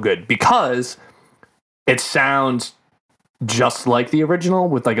is so good because it sounds just like the original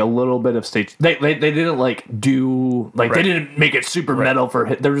with like a little bit of stage. They didn't like do like they Right. didn't make it super metal for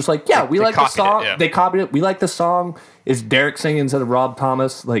hit. They're just like, yeah, we They like the copied it, song. yeah. They copied it. We like the song. Is Derek singing instead of Rob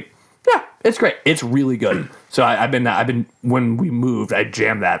Thomas? Like, yeah, it's great. It's really good. So I've been when we moved, I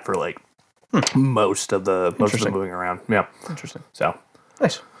jammed that for like most of the Interesting. moving around. Yeah. Interesting. So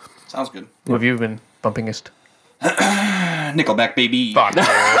Nice. Sounds good. What have you been bumpingest? Nickelback, baby. Fuck.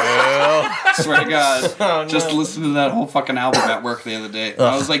 Swear to God. Just listen to that whole fucking album at work the other day.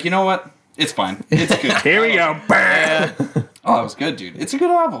 I was like, you know what? It's fine. It's good. here we go. Oh, it was good, dude. It's a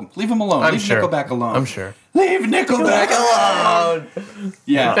good album. Leave them alone. I'm Leave sure. Nickelback alone. I'm sure. Leave Nickelback alone.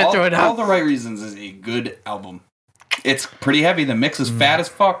 Yeah, Been through it all up. the right reasons is a good album. It's pretty heavy. The mix is fat as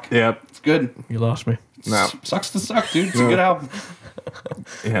fuck. Yep. It's good. You lost me. No. Sucks to suck, dude. It's a good album.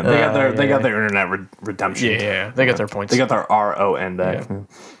 Yeah. They got their internet redemption. Yeah. They got their points. They got their RON back. Yeah.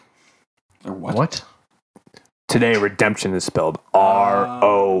 Or what? What? Today, redemption is spelled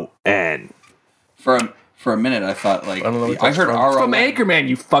RON. For a minute, I thought like I don't know what I that's heard from. RON. From Anchorman,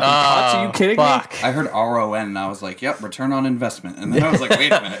 you fucking cunts. Are you kidding Fuck. I heard RON and I was like, yep, return on investment. And then I was like,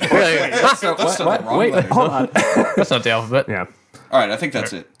 wait a minute. Wait, That's me? the What? wrong Wait, letters. hold on. That's not the alphabet. Yeah. All right, I think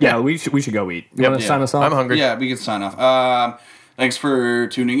that's it. Yeah, we should go eat. You want to yeah. sign us off? I'm hungry. Yeah, we can sign off. Thanks for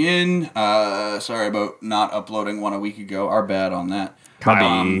tuning in. Sorry about not uploading one a week ago. Our bad on that.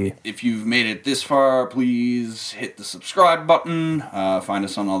 Copy. If you've made it this far, please hit the subscribe button. Find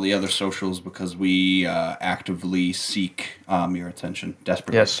us on all the other socials because we actively seek your attention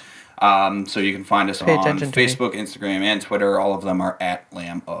desperately. Yes. So you can find us Pay on attention to me. Facebook, Instagram, and Twitter. All of them are at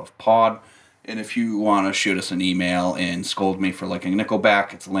Lamb of Pod. And if you want to shoot us an email and scold me for liking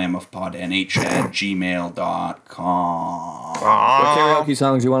Nickelback, it's lambofpodnh@gmail.com. What karaoke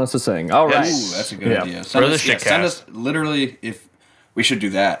songs you want us to sing? All right. Yes. Ooh, that's a good Yeah. idea. For the shitcast. Send us literally if we should do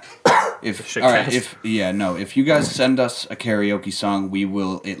that. If Shitcast. all right, if you guys send us a karaoke song, we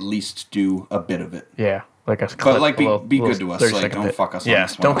will at least do a bit of it. Yeah. Like a But like be good to us. Like don't fuck us on Yeah.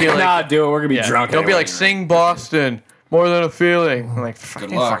 this one. Don't be like Nah, do it. We're gonna be yeah. drunk. Don't be anyway. like sing Boston more than a feeling. I'm like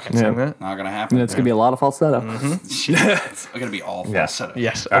Good luck. fucking sing that. Not gonna happen. It's gonna be a lot of falsetto. It's gonna be all falsetto.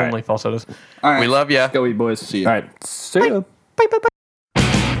 Yes, All right. only falsettos. All right. We love ya. Go eat, boys. See ya. All right. See ya.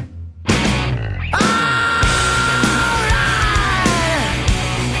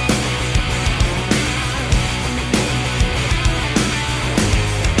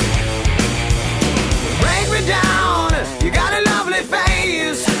 Break me down, you got a lovely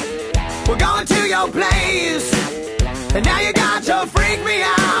face. We're going to your place, and now you got to freak me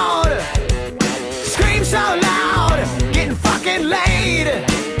out. Scream so loud, getting fucking laid.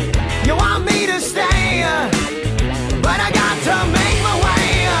 You want me to stay, but I got to make my way.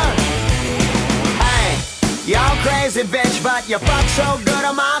 Hey, you're crazy bitch, but you fuck so good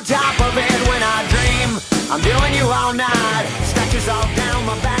I'm on top of it when I dream. I'm doing you all night, scratches all down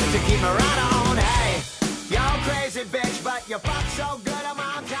my back to keep me right on.